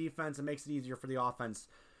strength on defense, it makes it easier for the offense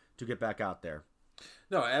to get back out there.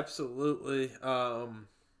 No, absolutely.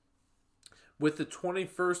 With the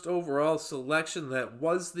 21st overall selection, that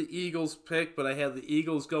was the Eagles' pick, but I had the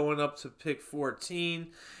Eagles going up to pick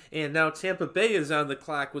 14. And now Tampa Bay is on the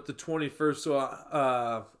clock with the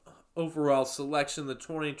 21st overall selection, the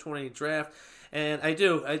 2020 draft. And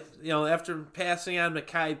after passing on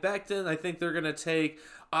Mekhi Becton, I think they're going to take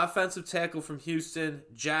offensive tackle from Houston,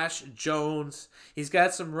 Josh Jones. He's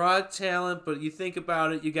got some raw talent, but you think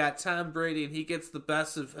about it, you got Tom Brady, and he gets the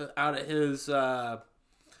best out of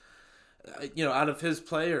his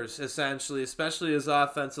players, essentially, especially his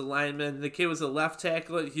offensive lineman. The kid was a left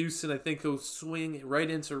tackle at Houston. I think he'll swing right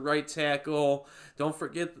into right tackle. Don't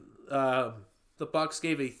forget, the Bucs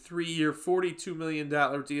gave a 3-year, $42 million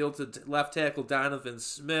deal to left tackle Donovan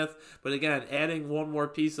Smith. But again, adding one more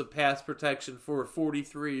piece of pass protection for a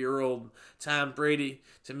 43-year-old Tom Brady,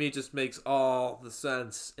 to me, just makes all the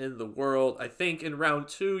sense in the world. I think in round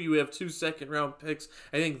 2, you have 2 second-round picks.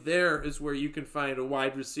 I think there is where you can find a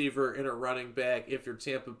wide receiver and a running back if you're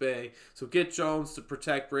Tampa Bay. So get Jones to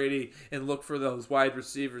protect Brady and look for those wide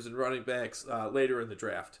receivers and running backs later in the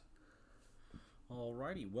draft.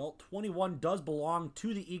 Alrighty, well, 21 does belong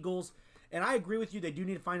to the Eagles, and I agree with you, they do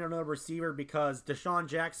need to find another receiver because Deshaun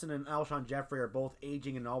Jackson and Alshon Jeffrey are both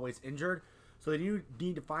aging and always injured, so they do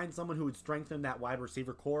need to find someone who would strengthen that wide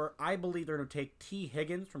receiver core. I believe they're going to take T.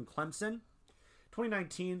 Higgins from Clemson.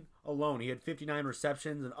 2019 alone, he had 59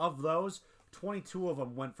 receptions, and of those, 22 of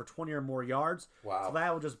them went for 20 or more yards. Wow. So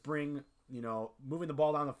that will just bring, moving the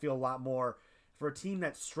ball down the field a lot more. For a team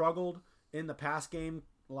that struggled in the pass game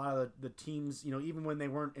a lot of the teams, even when they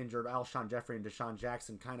weren't injured, Alshon Jeffrey and Deshaun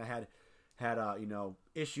Jackson kind of had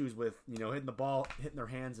issues with, hitting the ball, hitting their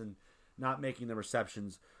hands and not making the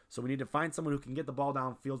receptions. So we need to find someone who can get the ball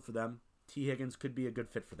downfield for them. T. Higgins could be a good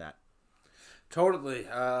fit for that. Totally.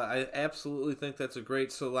 I absolutely think that's a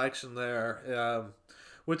great selection there.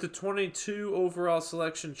 With the 22 overall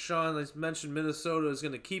selection, Sean, as mentioned, Minnesota is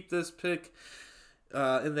going to keep this pick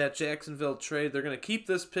in that Jacksonville trade. They're going to keep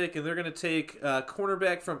this pick, and they're going to take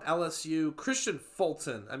cornerback from LSU, Christian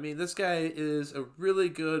Fulton. I mean, this guy is a really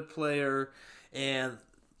good player, and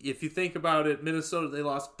if you think about it, Minnesota, they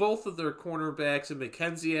lost both of their cornerbacks in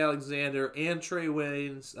Mackenzie Alexander and Trey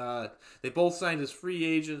Waynes. They both signed as free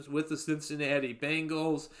agents with the Cincinnati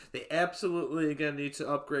Bengals. They absolutely, again, need to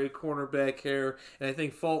upgrade cornerback here, and I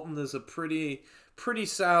think Fulton is a pretty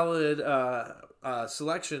solid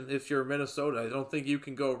selection if you're Minnesota. I don't think you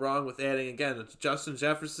can go wrong with adding, again, Justin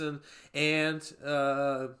Jefferson and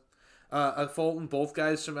Fulton, both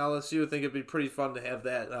guys from LSU. I think it'd be pretty fun to have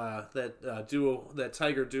that duo, that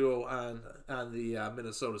Tiger duo on the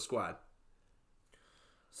Minnesota squad.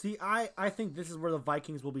 See, I think this is where the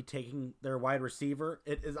Vikings will be taking their wide receiver.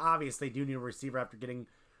 It is obvious they do need a receiver after getting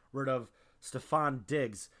rid of Stephon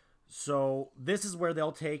Diggs. So this is where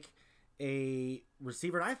they'll take a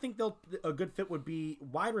receiver. And I think a good fit would be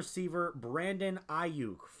wide receiver Brandon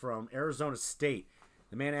Ayuk from Arizona State.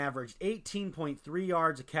 The man averaged 18.3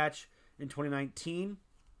 yards a catch in 2019.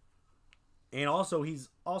 And also he's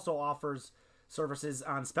also offers services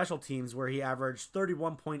on special teams where he averaged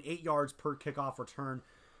 31.8 yards per kickoff return.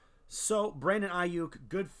 So Brandon Ayuk,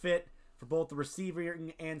 good fit for both the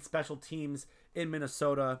receiving and special teams in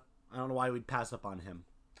Minnesota. I don't know why we'd pass up on him.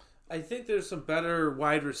 I think there's some better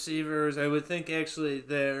wide receivers. I would think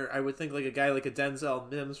like a guy like a Denzel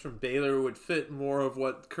Mims from Baylor would fit more of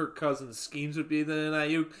what Kirk Cousins' schemes would be than an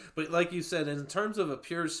Ayuk. But like you said, in terms of a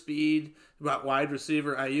pure speed wide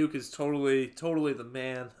receiver, Ayuk is totally the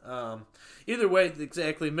man. Either way,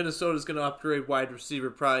 exactly, Minnesota's going to upgrade wide receiver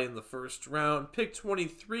probably in the first round. Pick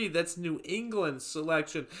 23, that's New England's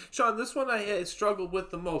selection. Sean, this one I struggled with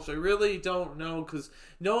the most. I really don't know, because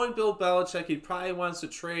knowing Bill Belichick, he probably wants to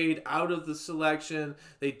trade out of the selection.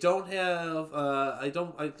 They don't have they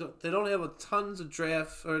don't have a tons of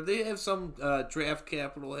draft, or they have some draft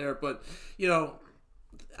capital there, but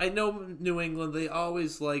I know New England, they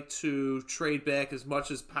always like to trade back as much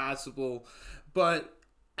as possible, but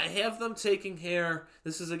I have them taking here.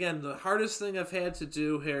 This is, again, the hardest thing I've had to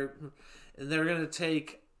do here. And they're going to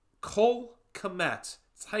take Cole Kmet,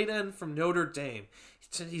 tight end from Notre Dame.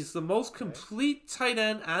 He's the most complete tight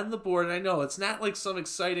end on the board. And I know it's not like some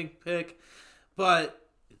exciting pick, but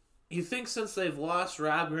you think since they've lost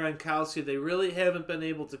Rob Gronkowski, they really haven't been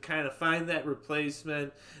able to kind of find that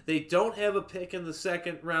replacement. They don't have a pick in the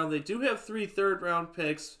second round. They do have 3 third-round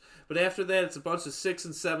picks, but after that, it's a bunch of 6th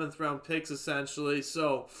and 7th round picks, essentially.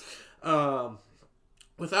 So,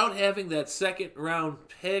 without having that second round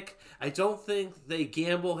pick, I don't think they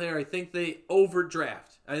gamble here. I think they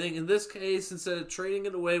overdraft. I think in this case, instead of trading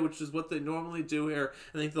it away, which is what they normally do here,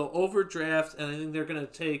 I think they'll overdraft, and I think they're going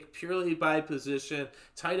to take purely by position.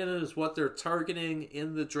 Tight end is what they're targeting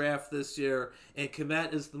in the draft this year, and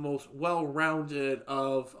Kmet is the most well-rounded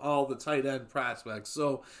of all the tight end prospects.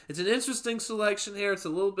 So it's an interesting selection here. It's a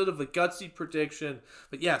little bit of a gutsy prediction,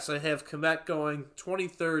 but yes, I have Kmet going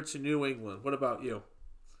 23rd to New England. What about you?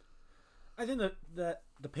 I think that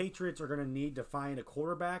the Patriots are going to need to find a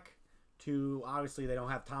quarterback. Obviously, they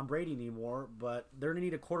don't have Tom Brady anymore, but they're going to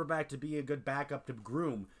need a quarterback to be a good backup to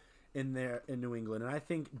groom in New England. And I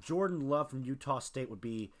think Jordan Love from Utah State would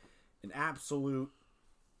be an absolute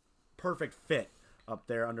perfect fit up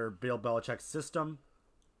there under Bill Belichick's system.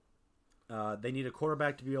 They need a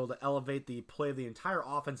quarterback to be able to elevate the play of the entire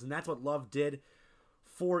offense, and that's what Love did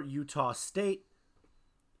for Utah State.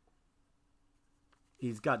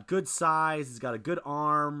 He's got good size, he's got a good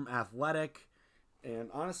arm, athletic, and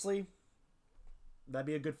honestly, that'd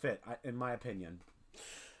be a good fit, in my opinion.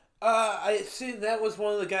 I see. That was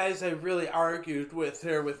one of the guys I really argued with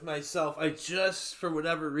here with myself. I just, for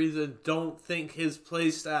whatever reason, don't think his play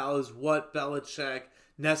style is what Belichick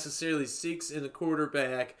necessarily seeks in a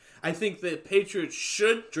quarterback. I think that Patriots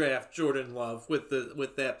should draft Jordan Love with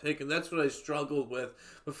that pick, and that's what I struggled with.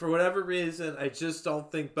 But for whatever reason, I just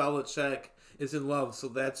don't think Belichick is in love, so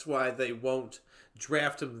that's why they won't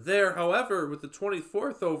draft him there. However, with the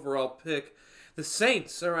 24th overall pick, the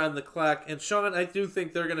Saints are on the clock, and Sean, I do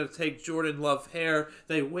think they're going to take Jordan Love here.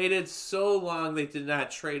 They waited so long. They did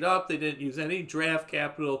not trade up. They didn't use any draft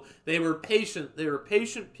capital. They were patient. They were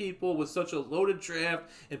patient people with such a loaded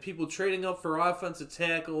draft and people trading up for offensive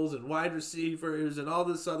tackles and wide receivers and all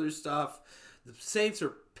this other stuff. The Saints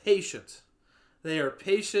are patient. They are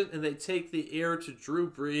patient, and they take the heir to Drew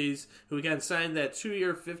Brees, who again signed that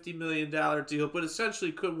 2-year, $50 million deal, but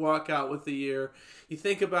essentially could walk out with the year. You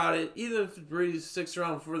think about it, even if Brees sticks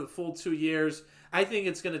around for the full 2 years, I think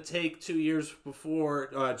it's going to take 2 years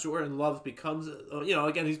before Jordan Love becomes,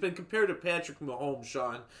 again, he's been compared to Patrick Mahomes,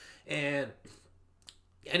 Sean, and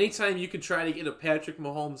anytime you can try to get a Patrick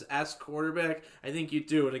Mahomes-esque quarterback, I think you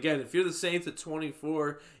do. And again, if you're the Saints at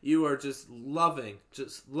 24, you are just loving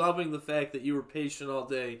the fact that you were patient all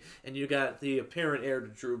day and you got the apparent heir to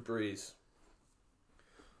Drew Brees.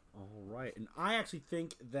 All right. And I actually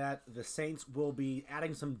think that the Saints will be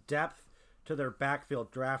adding some depth to their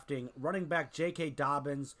backfield, drafting running back J.K.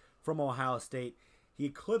 Dobbins from Ohio State. He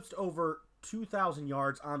eclipsed over 2,000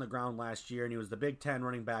 yards on the ground last year, and he was the Big Ten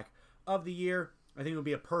running back of the year. I think it would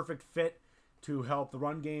be a perfect fit to help the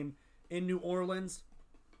run game in New Orleans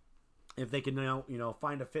if they can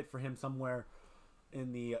find a fit for him somewhere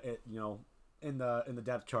in the in the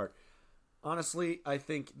depth chart. Honestly, I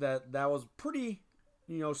think that was pretty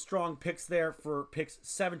strong picks there for picks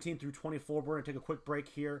 17 through 24. We're going to take a quick break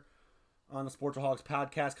here on the Sportsaholics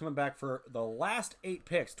Podcast, coming back for the last 8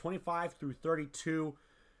 picks, 25 through 32,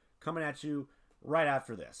 coming at you right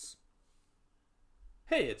after this.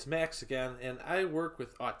 Hey, it's Max again, and I work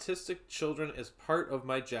with autistic children as part of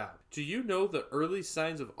my job. Do you know the early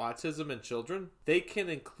signs of autism in children? They can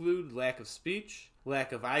include lack of speech,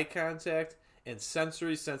 lack of eye contact, and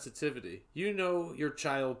sensory sensitivity. You know your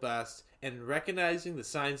child best, and recognizing the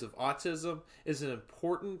signs of autism is an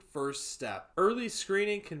important first step. Early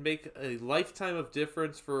screening can make a lifetime of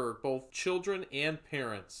difference for both children and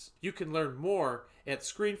parents. You can learn more at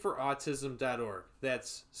screenforautism.org.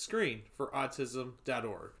 That's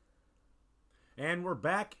screenforautism.org. And we're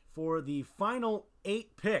back for the final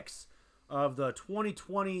 8 picks of the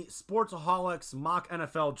 2020 Sportsaholics Mock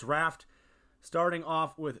NFL Draft. Starting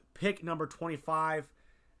off with pick number 25.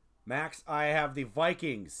 Max, I have the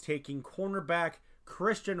Vikings taking cornerback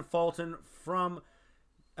Christian Fulton from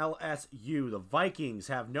LSU. The Vikings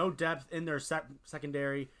have no depth in their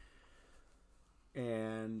secondary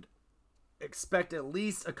and expect at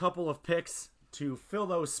least a couple of picks to fill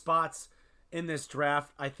those spots in this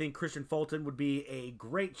draft. I think Christian Fulton would be a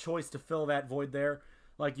great choice to fill that void there,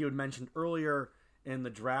 like you had mentioned earlier in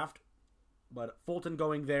the draft. But Fulton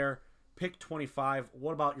going there, pick 25.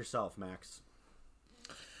 What about yourself, Max?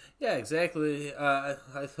 Yeah, exactly. I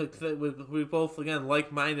think that we both, again,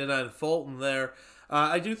 like-minded on Fulton there.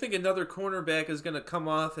 I do think another cornerback is going to come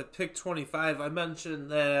off at pick 25. I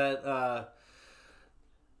mentioned that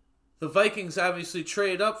the Vikings obviously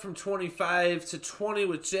trade up from 25 to 20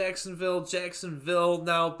 with Jacksonville. Jacksonville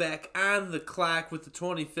now back on the clock with the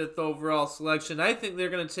 25th overall selection. I think they're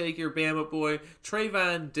going to take your Bama boy,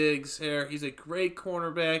 Trayvon Diggs here. He's a great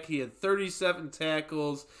cornerback. He had 37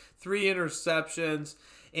 tackles, 3 interceptions.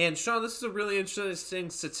 And, Sean, this is a really interesting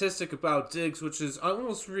statistic about Diggs, which is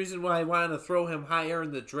almost the reason why I wanted to throw him higher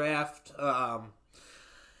in the draft.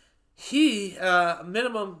 He,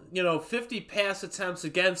 minimum, 50 pass attempts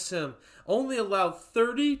against him, only allowed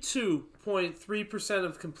 32.3%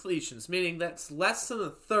 of completions, meaning that's less than a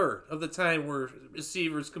third of the time where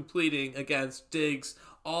receivers completing against Diggs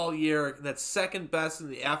all year. That's second best in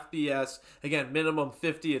the FBS. Again, minimum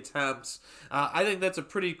 50 attempts. I think that's a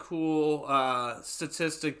pretty cool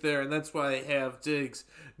statistic there, and that's why I have Diggs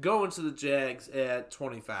going to the Jags at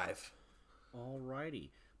 25. Alrighty.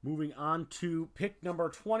 Moving on to pick number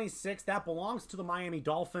 26. That belongs to the Miami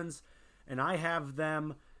Dolphins, and I have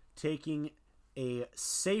them taking a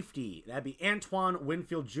safety. That'd be Antoine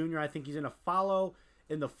Winfield Jr. I think he's going to follow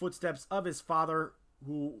in the footsteps of his father,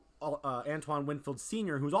 Antoine Winfield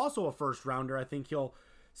Sr., who's also a first-rounder. I think he'll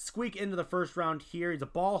squeak into the first round here. He's a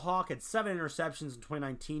ball hawk, had 7 interceptions in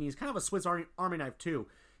 2019. He's kind of a Swiss Army knife, too.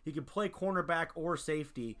 He can play cornerback or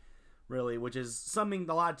safety, really, which is something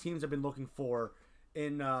a lot of teams have been looking for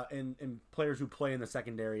in players who play in the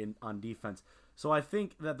secondary and on defense. So I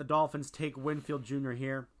think that the Dolphins take Winfield Jr.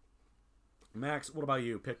 here. Max, what about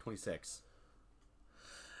you? Pick 26.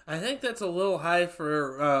 I think that's a little high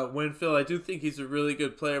for Winfield. I do think he's a really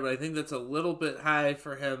good player, but I think that's a little bit high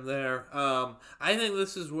for him there. I think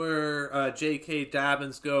this is where J.K.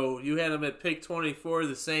 Dobbins go. You had him at pick 24,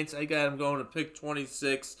 the Saints. I got him going to pick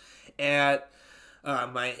 26 at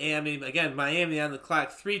Miami on the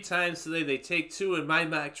clock 3 times today. They take 2 in my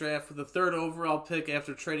mock draft with the 3rd overall pick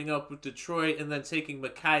after trading up with Detroit and then taking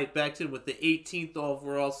Mekhi Becton with the 18th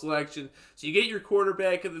overall selection. So you get your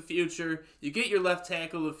quarterback of the future, you get your left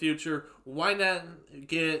tackle of the future. Why not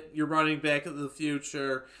get your running back of the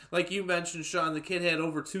future? Like you mentioned, Sean, the kid had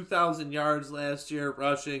over 2,000 yards last year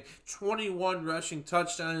rushing, 21 rushing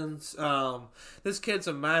touchdowns. This kid's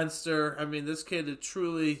a monster. I mean, this kid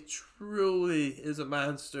truly is a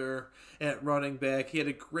monster at running back. He had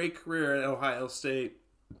a great career at Ohio State.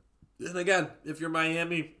 And again, if you're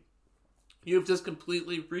Miami, you've just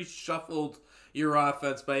completely reshuffled your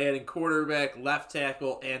offense by adding quarterback, left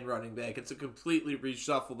tackle, and running back. It's a completely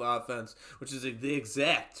reshuffled offense, which is the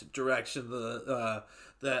exact direction that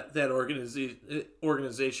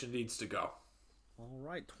organization needs to go. All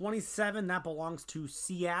right, 27, that belongs to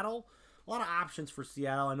Seattle. A lot of options for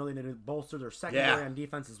Seattle. I know they need to bolster their secondary on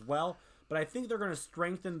defense as well, but I think they're going to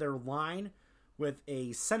strengthen their line with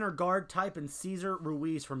a center guard type in Cesar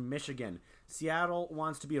Ruiz from Michigan. Seattle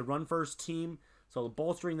wants to be a run-first team, so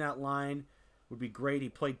bolstering that line would be great. He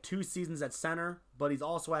played 2 seasons at center, but he's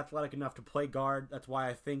also athletic enough to play guard. That's why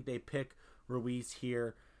I think they pick Ruiz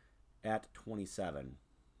here at 27.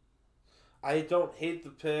 I don't hate the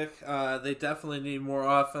pick. They definitely need more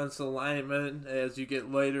offensive linemen as you get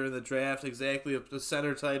later in the draft. Exactly, a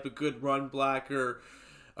center type, a good run blocker.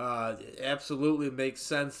 Absolutely makes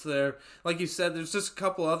sense there. Like you said, there's just a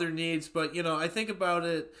couple other needs, but I think about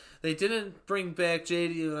it. They didn't bring back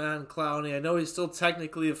Jadeveon Clowney. I know he's still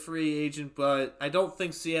technically a free agent, but I don't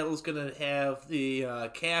think Seattle's going to have the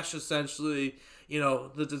cash, essentially,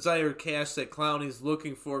 the desired cash that Clowney's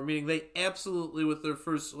looking for. Meaning they absolutely, with their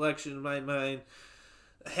first selection in my mind,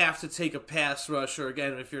 have to take a pass rusher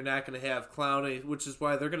again if you're not going to have Clowney, which is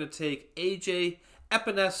why they're going to take A.J.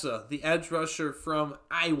 Epinesa, the edge rusher from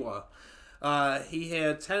Iowa. He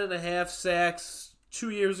had 10.5 sacks 2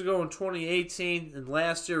 years ago in 2018, and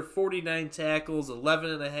last year 49 tackles,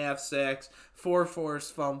 11.5 sacks, 4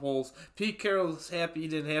 forced fumbles. Pete Carroll's happy he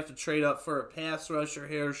didn't have to trade up for a pass rusher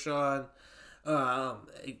here, Sean.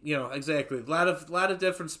 Exactly. A lot of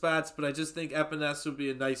different spots, but I just think Epinesa would be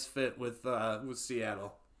a nice fit with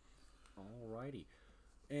Seattle. Alrighty.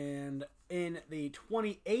 And in the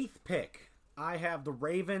 28th pick, I have the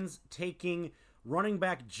Ravens taking running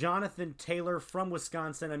back Jonathan Taylor from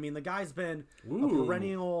Wisconsin. I mean, the guy's been a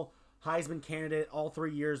perennial Heisman candidate all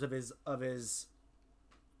 3 years of his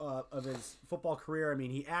football career. I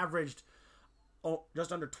mean, he averaged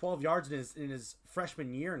just under 12 yards in his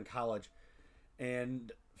freshman year in college,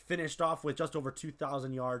 and finished off with just over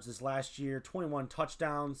 2,000 yards this last year, 21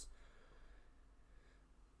 touchdowns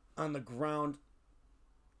on the ground.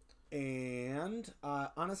 And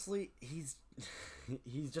honestly, he's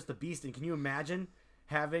just a beast. And can you imagine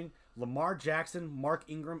having Lamar Jackson, Mark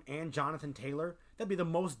Ingram, and Jonathan Taylor? That'd be the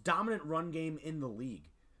most dominant run game in the league.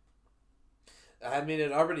 I mean,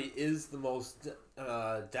 it already is the most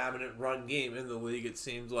dominant run game in the league, it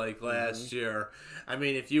seemed like, last year. I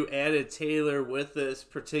mean, if you added Taylor with this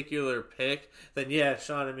particular pick, then yeah,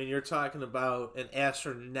 Sean, I mean, you're talking about an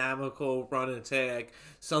astronomical run attack,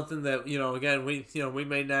 something that, again, we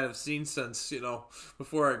may not have seen since,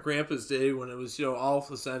 before our grandpa's day, when it was, all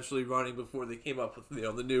essentially running before they came up with,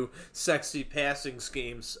 the new sexy passing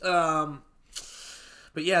schemes.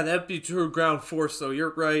 But yeah, that'd be true ground force, though. You're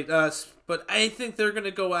right. But I think they're going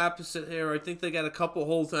to go opposite here. I think they got a couple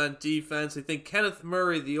holes on defense. I think Kenneth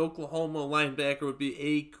Murray, the Oklahoma linebacker, would be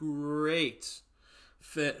a great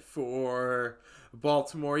fit for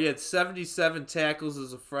Baltimore. He had 77 tackles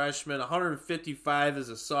as a freshman, 155 as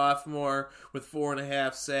a sophomore with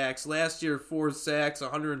 4.5 sacks. Last year, 4 sacks,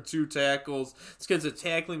 102 tackles. This kid's a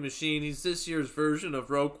tackling machine. He's this year's version of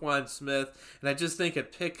Roquan Smith. And I just think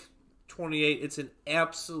at pick 28, it's an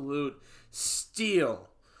absolute steal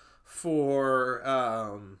for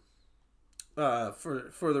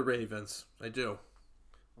the Ravens. I do.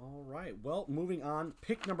 All right. Well, moving on.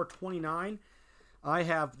 Pick number 29. I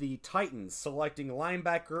have the Titans selecting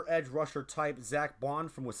linebacker, edge rusher type Zach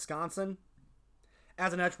Bond from Wisconsin.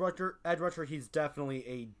 As an edge rusher, he's definitely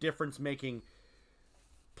a difference-making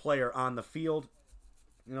player on the field.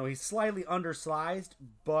 He's slightly undersized,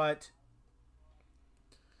 but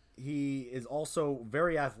he is also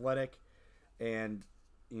very athletic and,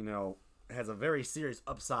 has a very serious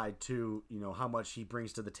upside to, how much he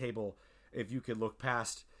brings to the table if you could look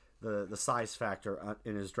past the size factor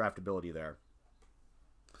in his draftability there.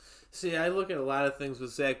 See, I look at a lot of things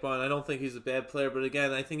with Zach Bond. I don't think he's a bad player, but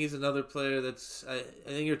again, I think he's another player that's. I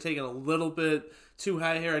think you're taking a little bit too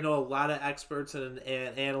high here. I know a lot of experts and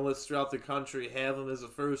analysts throughout the country have him as a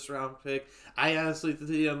first-round pick. I honestly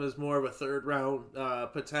see him as more of a third-round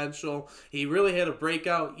potential. He really had a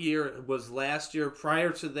breakout year. It was last year.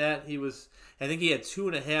 Prior to that, I think he had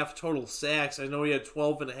 2.5 total sacks. I know he had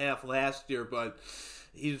 12.5 last year, but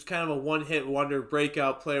he was kind of a one-hit wonder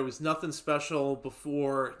breakout player. It was nothing special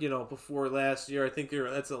before last year. I think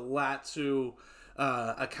that's a lot to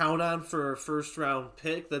account on for a first-round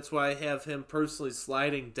pick. That's why I have him personally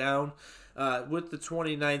sliding down. With the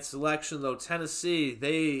 29th selection, though, Tennessee,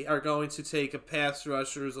 they are going to take a pass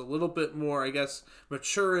rusher who's a little bit more, I guess,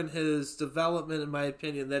 mature in his development, in my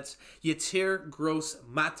opinion. That's Yetur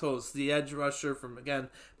Gross-Matos, the edge rusher from, again,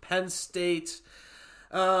 Penn State.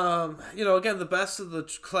 Again, the best of the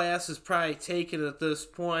class is probably taken at this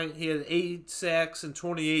point. He had 8 sacks in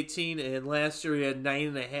 2018, and last year he had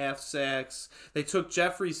 9.5 sacks. They took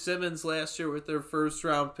Jeffrey Simmons last year with their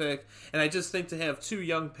first-round pick, and I just think to have 2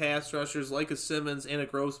 young pass rushers like a Simmons and a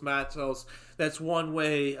Gross-Matos, that's one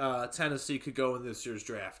way Tennessee could go in this year's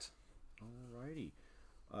draft. Alrighty.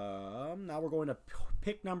 Now we're going to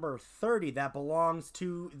pick number 30. That belongs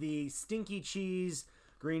to the Stinky Cheese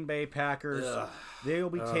Green Bay Packers. Ugh. They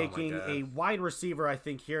will be taking a wide receiver, I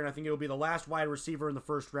think, here, and I think it will be the last wide receiver in the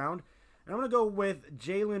first round. And I'm going to go with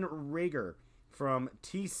Jalen Reagor from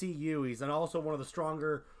TCU. He's also one of the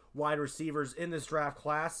stronger wide receivers in this draft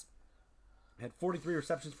class. Had 43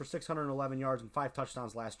 receptions for 611 yards and 5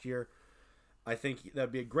 touchdowns last year. I think that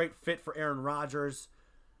would be a great fit for Aaron Rodgers,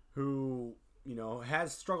 who,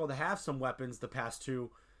 has struggled to have some weapons the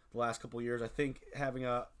last couple of years. I think having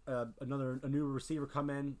a new receiver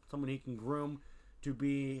come in, someone he can groom to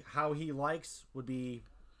be how he likes, would be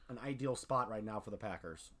an ideal spot right now for the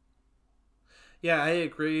Packers. Yeah, I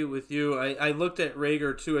agree with you. I looked at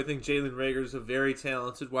Reagor too. I think Jalen Reagor is a very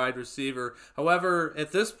talented wide receiver. However,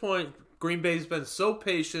 at this point, Green Bay's been so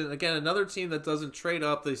patient. Again, another team that doesn't trade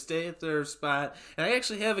up. They stay at their spot. And I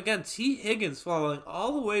actually have, again, T. Higgins falling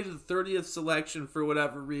all the way to the 30th selection for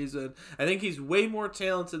whatever reason. I think he's way more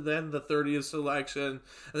talented than the 30th selection.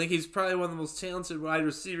 I think he's probably one of the most talented wide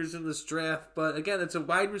receivers in this draft. But, again, it's a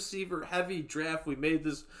wide receiver-heavy draft. We made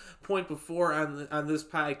this point before on this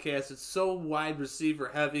podcast. It's so wide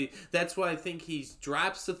receiver-heavy. That's why I think he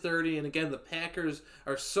drops to 30. And, again, the Packers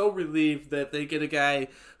are so relieved that they get a guy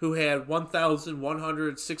who had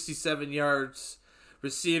 1,167 yards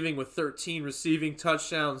receiving with 13 receiving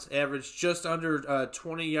touchdowns, averaged just under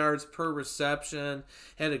 20 yards per reception.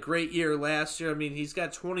 Had a great year last year. I mean, he's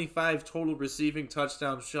got 25 total receiving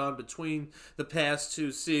touchdowns, Sean, between the past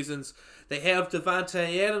 2 seasons. They have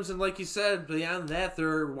Devontae Adams, and like you said, beyond that,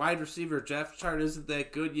 their wide receiver depth chart isn't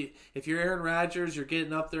that good. If you're Aaron Rodgers, you're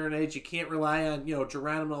getting up there in age. You can't rely on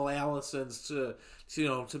Geronimo Allison's to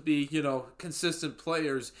be, consistent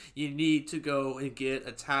players. You need to go and get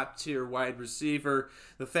a top-tier wide receiver.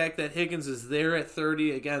 The fact that Higgins is there at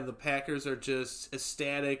 30, again, the Packers are just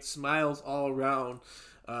ecstatic, smiles all around,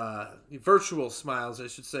 virtual smiles, I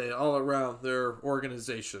should say, all around their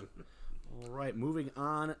organization. All right, moving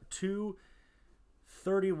on to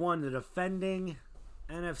 31, the defending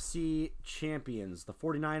NFC champions, the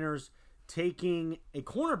 49ers, taking a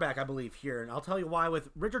cornerback, I believe, here. And I'll tell you why. With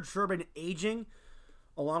Richard Sherman aging,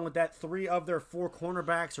 along with that, 3 of their 4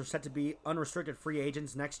 cornerbacks are set to be unrestricted free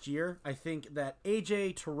agents next year. I think that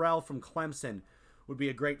A.J. Terrell from Clemson would be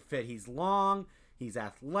a great fit. He's long, he's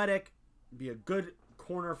athletic, be a good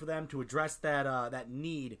corner for them to address that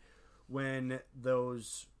need when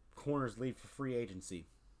those corners leave for free agency.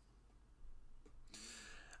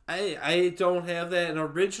 I don't have that, and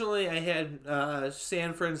originally I had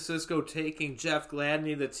San Francisco taking Jeff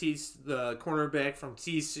Gladney, the cornerback from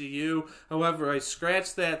TCU. However, I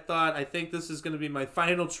scratched that thought. I think this is going to be my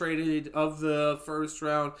final trade of the first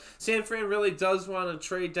round. San Fran really does want to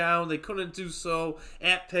trade down. They couldn't do so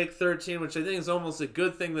at pick 13, which I think is almost a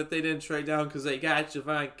good thing that they didn't trade down because they got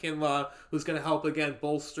Javon Kinlaw, who's going to help again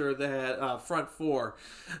bolster that front 4.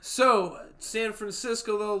 So San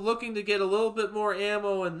Francisco, though, looking to get a little bit more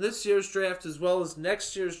ammo in this year's draft as well as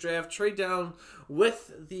next year's draft, trade down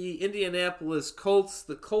with the Indianapolis Colts.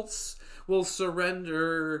 The Colts will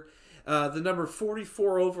surrender the number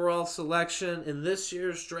 44 overall selection in this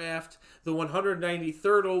year's draft, the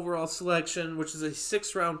 193rd overall selection, which is a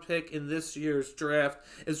 6th-round pick in this year's draft,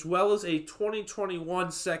 as well as a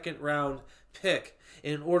 2021 second-round pick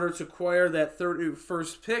in order to acquire that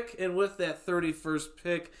 31st pick. And with that 31st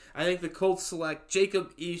pick, I think the Colts select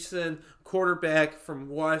Jacob Eason, quarterback from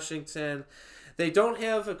Washington. They don't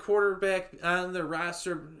have a quarterback on their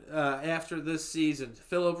roster after this season.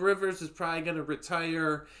 Phillip Rivers is probably going to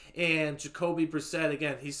retire, and Jacoby Brissett,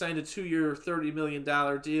 again, he signed a 2-year, $30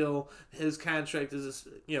 million deal. His contract is,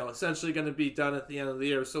 essentially going to be done at the end of the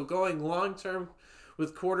year. So going long-term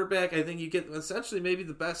with quarterback, I think you get essentially maybe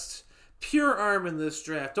the best pure arm in this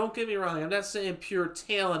draft. Don't get me wrong, I'm not saying pure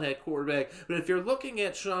talent at quarterback, but if you're looking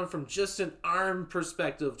at Sean from just an arm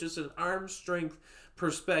perspective, just an arm strength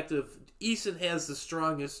perspective, Eason has the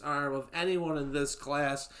strongest arm of anyone in this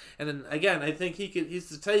class. And then, again, I think he's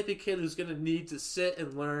the type of kid who's going to need to sit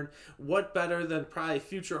and learn. What better than probably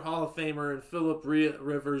future Hall of Famer and Phillip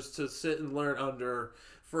Rivers to sit and learn under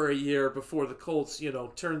for a year before the Colts,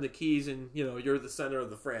 turn the keys and, you're the center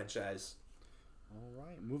of the franchise. All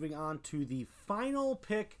right, moving on to the final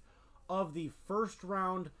pick of the first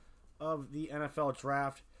round of the NFL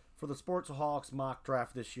draft. For the Sportsaholics mock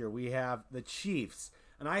draft this year, we have the Chiefs.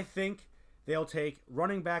 And I think they'll take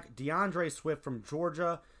running back DeAndre Swift from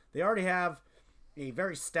Georgia. They already have a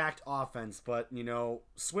very stacked offense, but,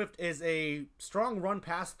 Swift is a strong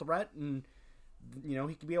run-pass threat, and,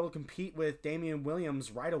 he could be able to compete with Damian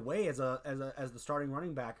Williams right away as the starting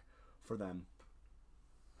running back for them.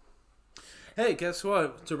 Hey, guess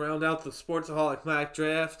what? To round out the Sportsaholic mock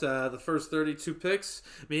draft, the first 32 picks,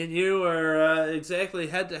 me and you are exactly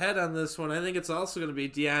head-to-head on this one. I think it's also going to be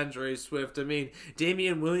DeAndre Swift. I mean,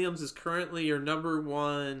 Damian Williams is currently your number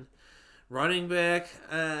one running back.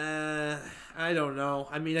 I don't know.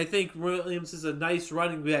 I mean, I think Williams is a nice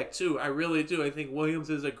running back, too. I really do. I think Williams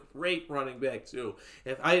is a great running back, too.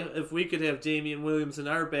 If we could have Damian Williams in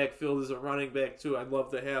our backfield as a running back, too, I'd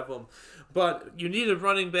love to have him. But you need a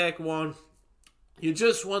running back one. You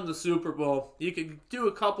just won the Super Bowl. You could do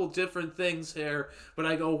a couple different things here, but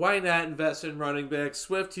I go, why not invest in running back?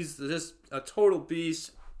 Swift, he's just a total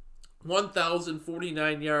beast.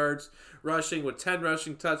 1,049 yards rushing with 10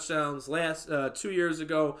 rushing touchdowns 2 years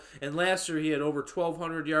ago, and last year he had over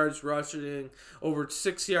 1,200 yards rushing, over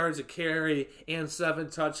 6 yards a carry, and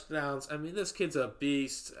 7 touchdowns. I mean, this kid's a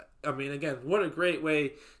beast. I mean, again, what a great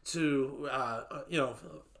way to,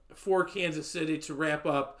 for Kansas City to wrap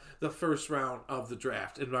up the first round of the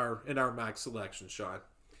draft in our mock selection, Sean.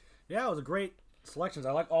 Yeah, it was a great selection.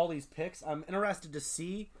 I like all these picks. I'm interested to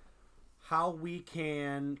see how we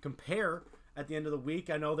can compare at the end of the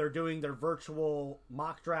week. I know they're doing their virtual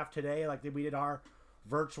mock draft today, like we did our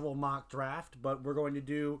virtual mock draft, but they're going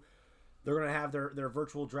to have their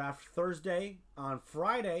virtual draft Thursday. On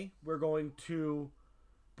Friday, we're going to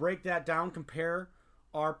break that down, compare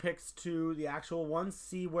our picks to the actual ones,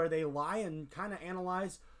 see where they lie, and kind of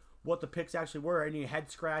analyze what the picks actually were. Any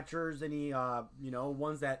head scratchers, any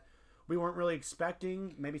ones that we weren't really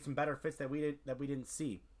expecting, maybe some better fits that we didn't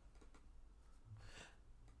see.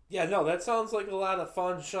 Yeah, no, that sounds like a lot of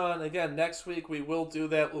fun, Sean. Again, next week we will do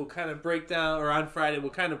that. We'll kind of break down, or on Friday, we'll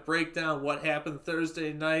kind of break down what happened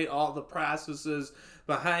Thursday night, all the processes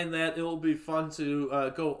behind that. It will be fun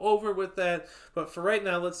to go over with that. But for right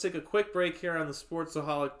now, let's take a quick break here on the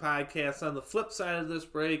Sportsaholic Podcast. On the flip side of this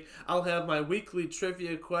break, I'll have my weekly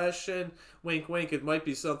trivia question. Wink, wink, it might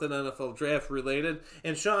be something NFL draft related.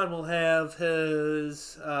 And Sean will have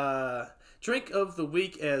his drink of the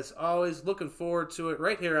week, as always. Looking forward to it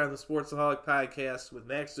right here on the Sportsaholic Podcast with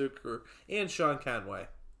Max Zuiker and Sean Conway.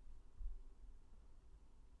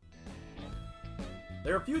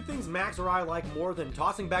 There are a few things Max or I like more than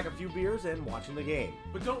tossing back a few beers and watching the game.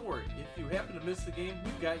 But don't worry, if you happen to miss the game,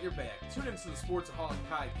 we've got your back. Tune into the Sportsaholic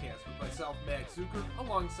Podcast with myself, Max Zuiker,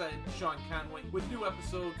 alongside Sean Conway, with new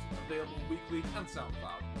episodes available weekly on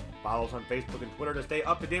SoundCloud. Follow us on Facebook and Twitter to stay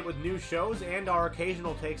up to date with new shows and our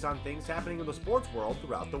occasional takes on things happening in the sports world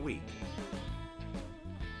throughout the week.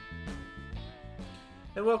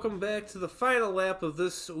 And welcome back to the final lap of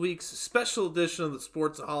this week's special edition of the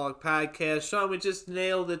Sportsaholic Podcast. Sean, we just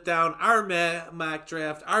nailed it down. Our mock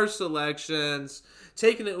draft, our selections,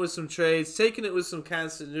 taking it with some trades, taking it with some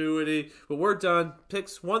continuity. But we're done.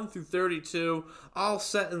 Picks 1 through 32, all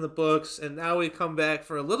set in the books. And now we come back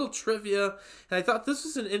for a little trivia. And I thought this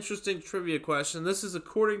was an interesting trivia question. This is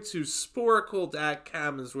according to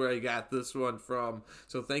Sporkle.com is where I got this one from.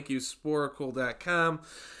 So thank you, Sporkle.com.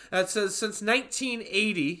 It says, since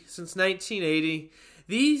 1980,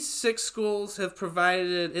 these 6 schools have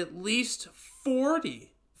provided at least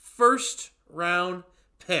 40 first-round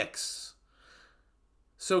picks.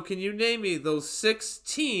 So can you name me those 6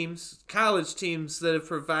 teams, college teams, that have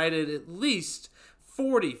provided at least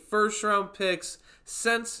 40 first-round picks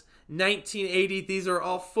since 1980? These are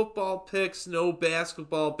all football picks, no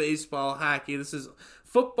basketball, baseball, hockey. This is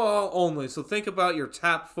football only. So think about your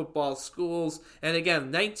top football schools. And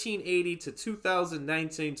again, 1980 to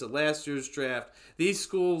 2019 to last year's draft, these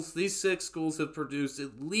 6 schools have produced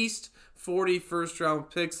at least 40 first-round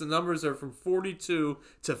picks. The numbers are from 42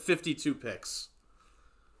 to 52 picks.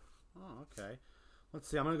 Oh, okay. Let's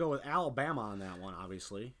see. I'm going to go with Alabama on that one,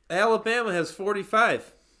 obviously. Alabama has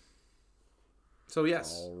 45. So,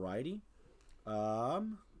 yes. Alrighty.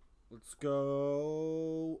 Let's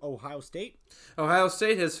go Ohio State. Ohio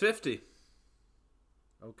State has 50.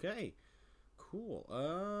 Okay. Cool.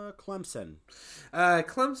 Clemson.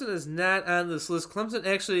 Clemson is not on this list. Clemson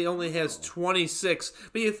actually only has 26.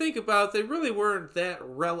 But you think about it, they really weren't that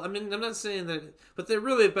relevant. I mean, I'm not saying that, but they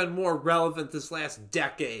really have been more relevant this last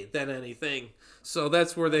decade than anything. So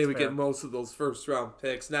that's where they would get most of those first-round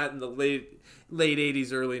picks, not in the late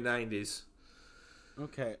 80s, early 90s.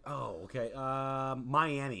 Okay. Oh, okay.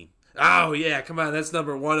 Miami. Oh, yeah, come on. That's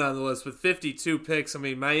number 1 on the list with 52 picks. I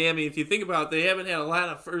mean, Miami, if you think about it, they haven't had a lot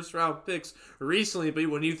of first-round picks recently, but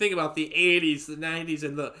when you think about the 80s, the 90s,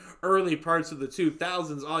 and the early parts of the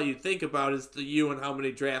 2000s, all you think about is the U and how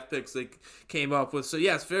many draft picks they came up with. So,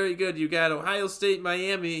 yes, very good. You got Ohio State,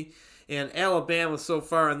 Miami, and Alabama so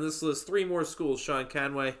far on this list. 3 more schools, Sean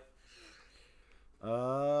Conway.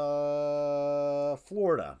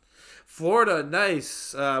 Florida. Florida,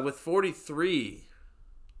 nice, with 43.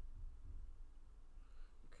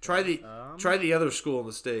 Try the other school in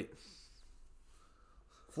the state.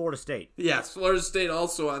 Florida State. Yes, Florida State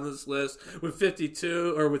also on this list with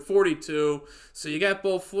 52 or with 42. So you got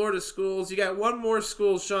both Florida schools. You got one more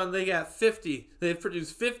school, Sean. They got 50. They've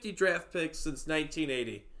produced 50 draft picks since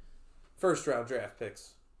 1980. First round draft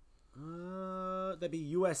picks. That'd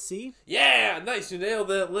be USC. Yeah, nice. You nailed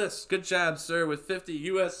that list. Good job, sir. With 50,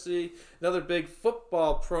 USC, another big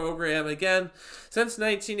football program. Again, since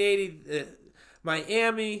 1980,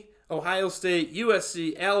 Miami, Ohio State,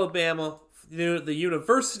 USC, Alabama, the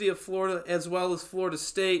University of Florida, as well as Florida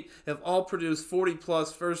State, have all produced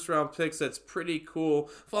 40-plus first-round picks. That's pretty cool.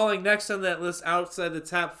 Falling next on that list outside the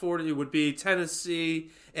top 40 would be Tennessee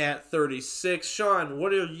at 36. Sean,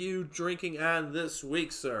 what are you drinking on this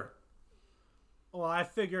week, sir? Well, I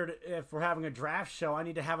figured if we're having a draft show, I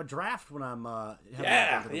need to have a draft when I'm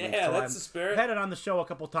that's the spirit. I've had it on the show a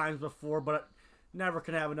couple times before, but never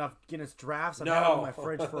can have enough Guinness drafts. I've had it in my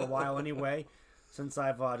fridge for a while anyway, since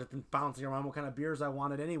I've just been bouncing around what kind of beers I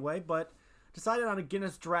wanted anyway. But decided on a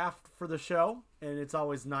Guinness draft for the show, and it's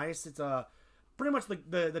always nice. It's pretty much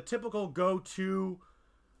the typical go-to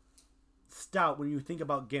stout when you think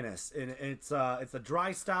about Guinness, and it's a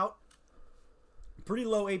dry stout. Pretty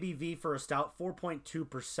low ABV for a stout,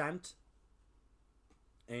 4.2%.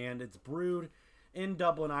 And it's brewed in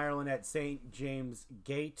Dublin, Ireland at St. James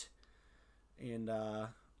Gate. And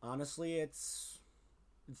honestly, it's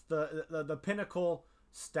the pinnacle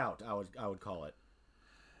stout, I would call it.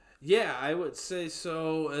 Yeah, I would say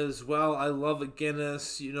so as well. I love a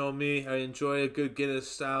Guinness. You know me. I enjoy a good Guinness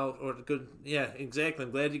stout or a good. Yeah, exactly.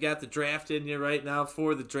 I'm glad you got the draft in you right now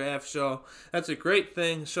for the draft show. That's a great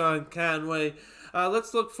thing, Sean Conway.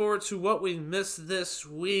 Let's look forward to what we missed this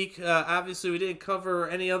week. Obviously, we didn't cover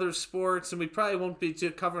any other sports, and we probably won't be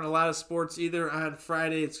covering a lot of sports either on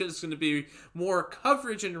Friday. It's just going to be more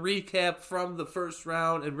coverage and recap from the first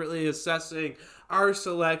round and really assessing our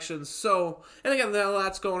selections. So, and again, there are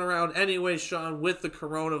lots going around anyway, Sean, with the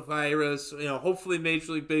coronavirus. You know, hopefully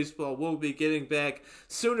Major League Baseball will be getting back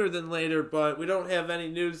sooner than later, but we don't have any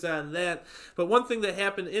news on that. But one thing that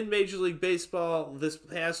happened in Major League Baseball this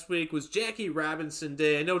past week was Jackie Robinson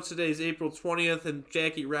Day. I know today's April 20th, and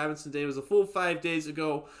Jackie Robinson Day was a full 5 days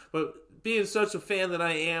ago, but being such a fan that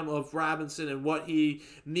I am of Robinson and what he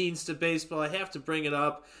means to baseball, I have to bring it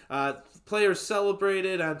up. Players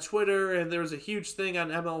celebrated on Twitter, and there was a huge thing on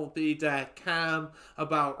MLB.com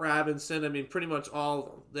about Robinson. I mean, pretty much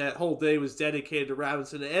all that whole day was dedicated to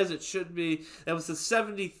Robinson, as it should be. That was the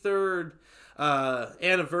 73rd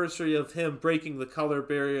anniversary of him breaking the color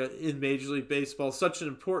barrier in Major League Baseball. Such an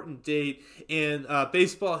important date in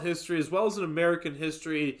baseball history as well as in American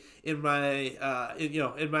history, in my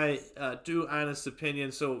due honest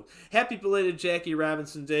opinion. So happy belated Jackie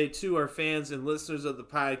Robinson Day to our fans and listeners of the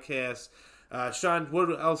podcast. Sean,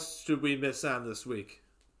 what else should we miss on this week?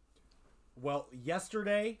 Well,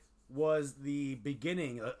 yesterday was the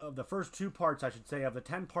beginning of the first 2 parts, I should say, of the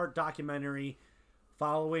 10-part documentary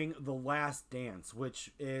following The Last Dance,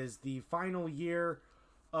 which is the final year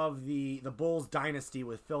of the Bulls dynasty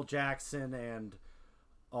with Phil Jackson and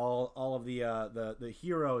all of the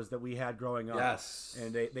heroes that we had growing up. Yes.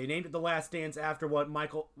 And they named it The Last Dance after what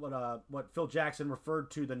Phil Jackson referred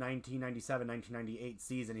to the 1997-1998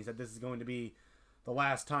 season. He said this is going to be the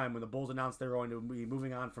last time when the Bulls announced they were going to be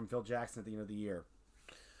moving on from Phil Jackson at the end of the year.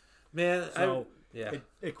 Man, so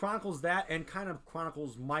it chronicles that and kind of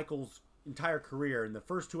chronicles Michael's entire career. And the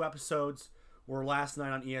first 2 episodes were last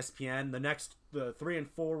night on ESPN. The 3 and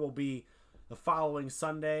 4 will be the following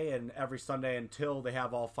Sunday and every Sunday until they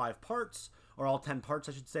have all 5 parts, or all 10 parts,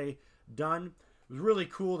 I should say, done. It was really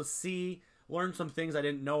cool to see, learn some things I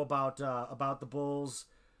didn't know about the Bulls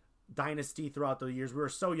dynasty throughout the years. We were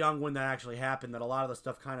so young when that actually happened that a lot of the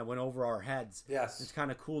stuff kind of went over our heads. Yes. It's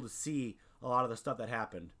kind of cool to see a lot of the stuff that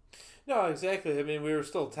happened. No, exactly. I mean, we were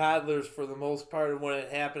still toddlers for the most part of when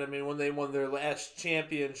it happened. I mean, when they won their last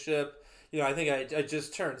championship, I think I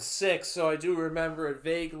just turned 6, so I do remember it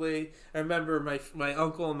vaguely. I remember my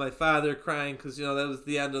uncle and my father crying because, that was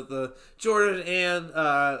the end of the Jordan and,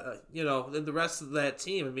 and the rest of that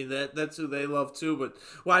team. I mean, that's who they love too. But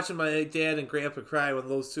watching my dad and grandpa cry when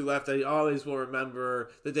those 2 left, I always will remember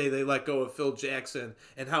the day they let go of Phil Jackson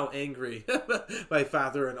and how angry my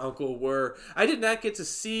father and uncle were. I did not get to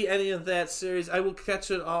see any of that series. I will catch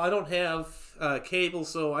it all. I don't have cable,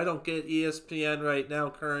 so I don't get ESPN right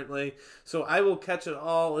now currently. So I will catch it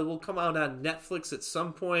all. It will come out on Netflix at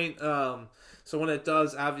some point. So when it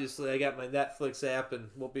does, obviously I got my Netflix app and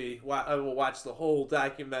I will watch the whole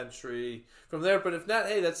documentary from there. But if not,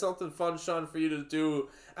 hey, that's something fun, Sean, for you to do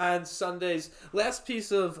on Sundays. Last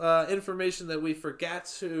piece of information that we forgot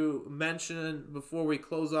to mention before we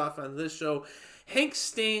close off on this show. Hank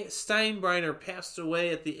Steinbrenner passed away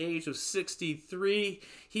at the age of 63.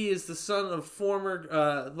 He is the son of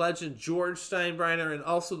former legend George Steinbrenner and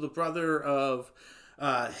also the brother of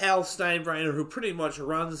Hal Steinbrenner, who pretty much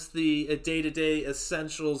runs the day-to-day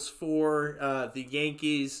essentials for the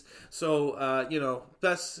Yankees. So,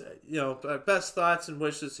 best thoughts and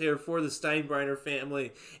wishes here for the Steinbrenner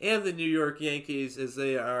family and the New York Yankees as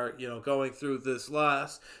they are, going through this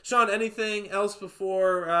loss. Sean, anything else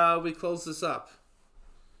before we close this up?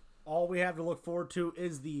 All we have to look forward to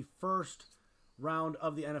is the first round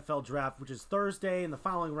of the NFL draft, which is Thursday, and the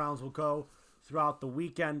following rounds will go throughout the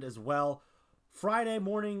weekend as well. Friday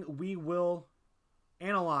morning, we will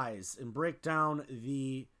analyze and break down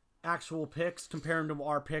the actual picks, compare them to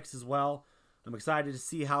our picks as well. I'm excited to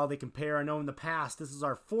see how they compare. I know in the past, this is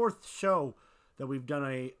our 4th show that we've done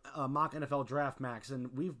a mock NFL draft, Max,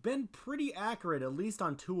 and we've been pretty accurate, at least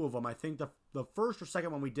on 2 of them. I think the first or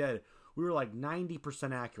second one we did, we were like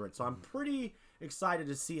 90% accurate. So I'm pretty excited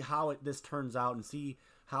to see how this turns out and see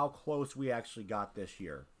how close we actually got this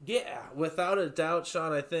year. Yeah, without a doubt,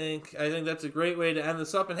 Sean. I think that's a great way to end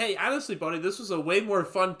this up. And hey, honestly, buddy, this was a way more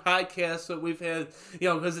fun podcast that we've had,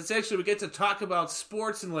 because it's actually, we get to talk about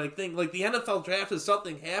sports and like the NFL draft is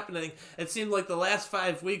something happening. It seemed like the last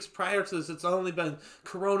 5 weeks prior to this, it's only been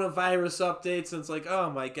coronavirus updates, and it's like, oh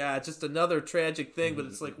my God, just another tragic thing. But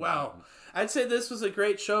it's like, wow. I'd say this was a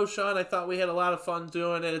great show, Sean. I thought we had a lot of fun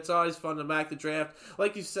doing it. It's always fun to mock the draft.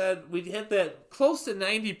 Like you said, we hit that close to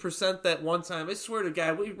 90% that one time. I swear to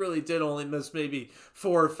God, we really did only miss maybe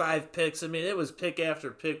 4 or 5 picks. I mean, it was pick after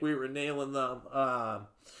pick. We were nailing them.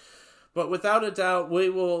 But without a doubt, we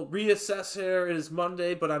will reassess here. It is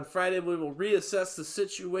Monday, but on Friday we will reassess the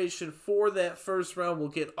situation for that first round. We'll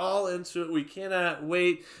get all into it. We cannot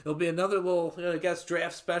wait. It'll be another little,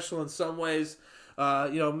 draft special in some ways.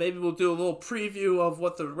 Maybe we'll do a little preview of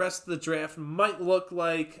what the rest of the draft might look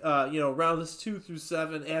like, rounds 2 through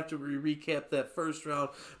 7 after we recap that first round.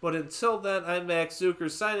 But until then, I'm Max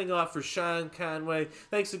Zuiker signing off for Sean Conway.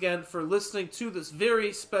 Thanks again for listening to this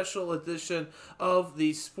very special edition of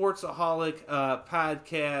the Sportsaholic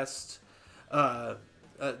Podcast,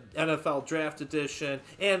 NFL Draft Edition.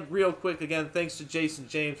 And real quick, again, thanks to Jason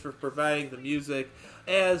James for providing the music.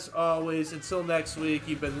 As always, until next week,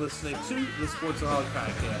 you've been listening to the Sportsaholic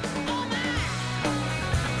Podcast.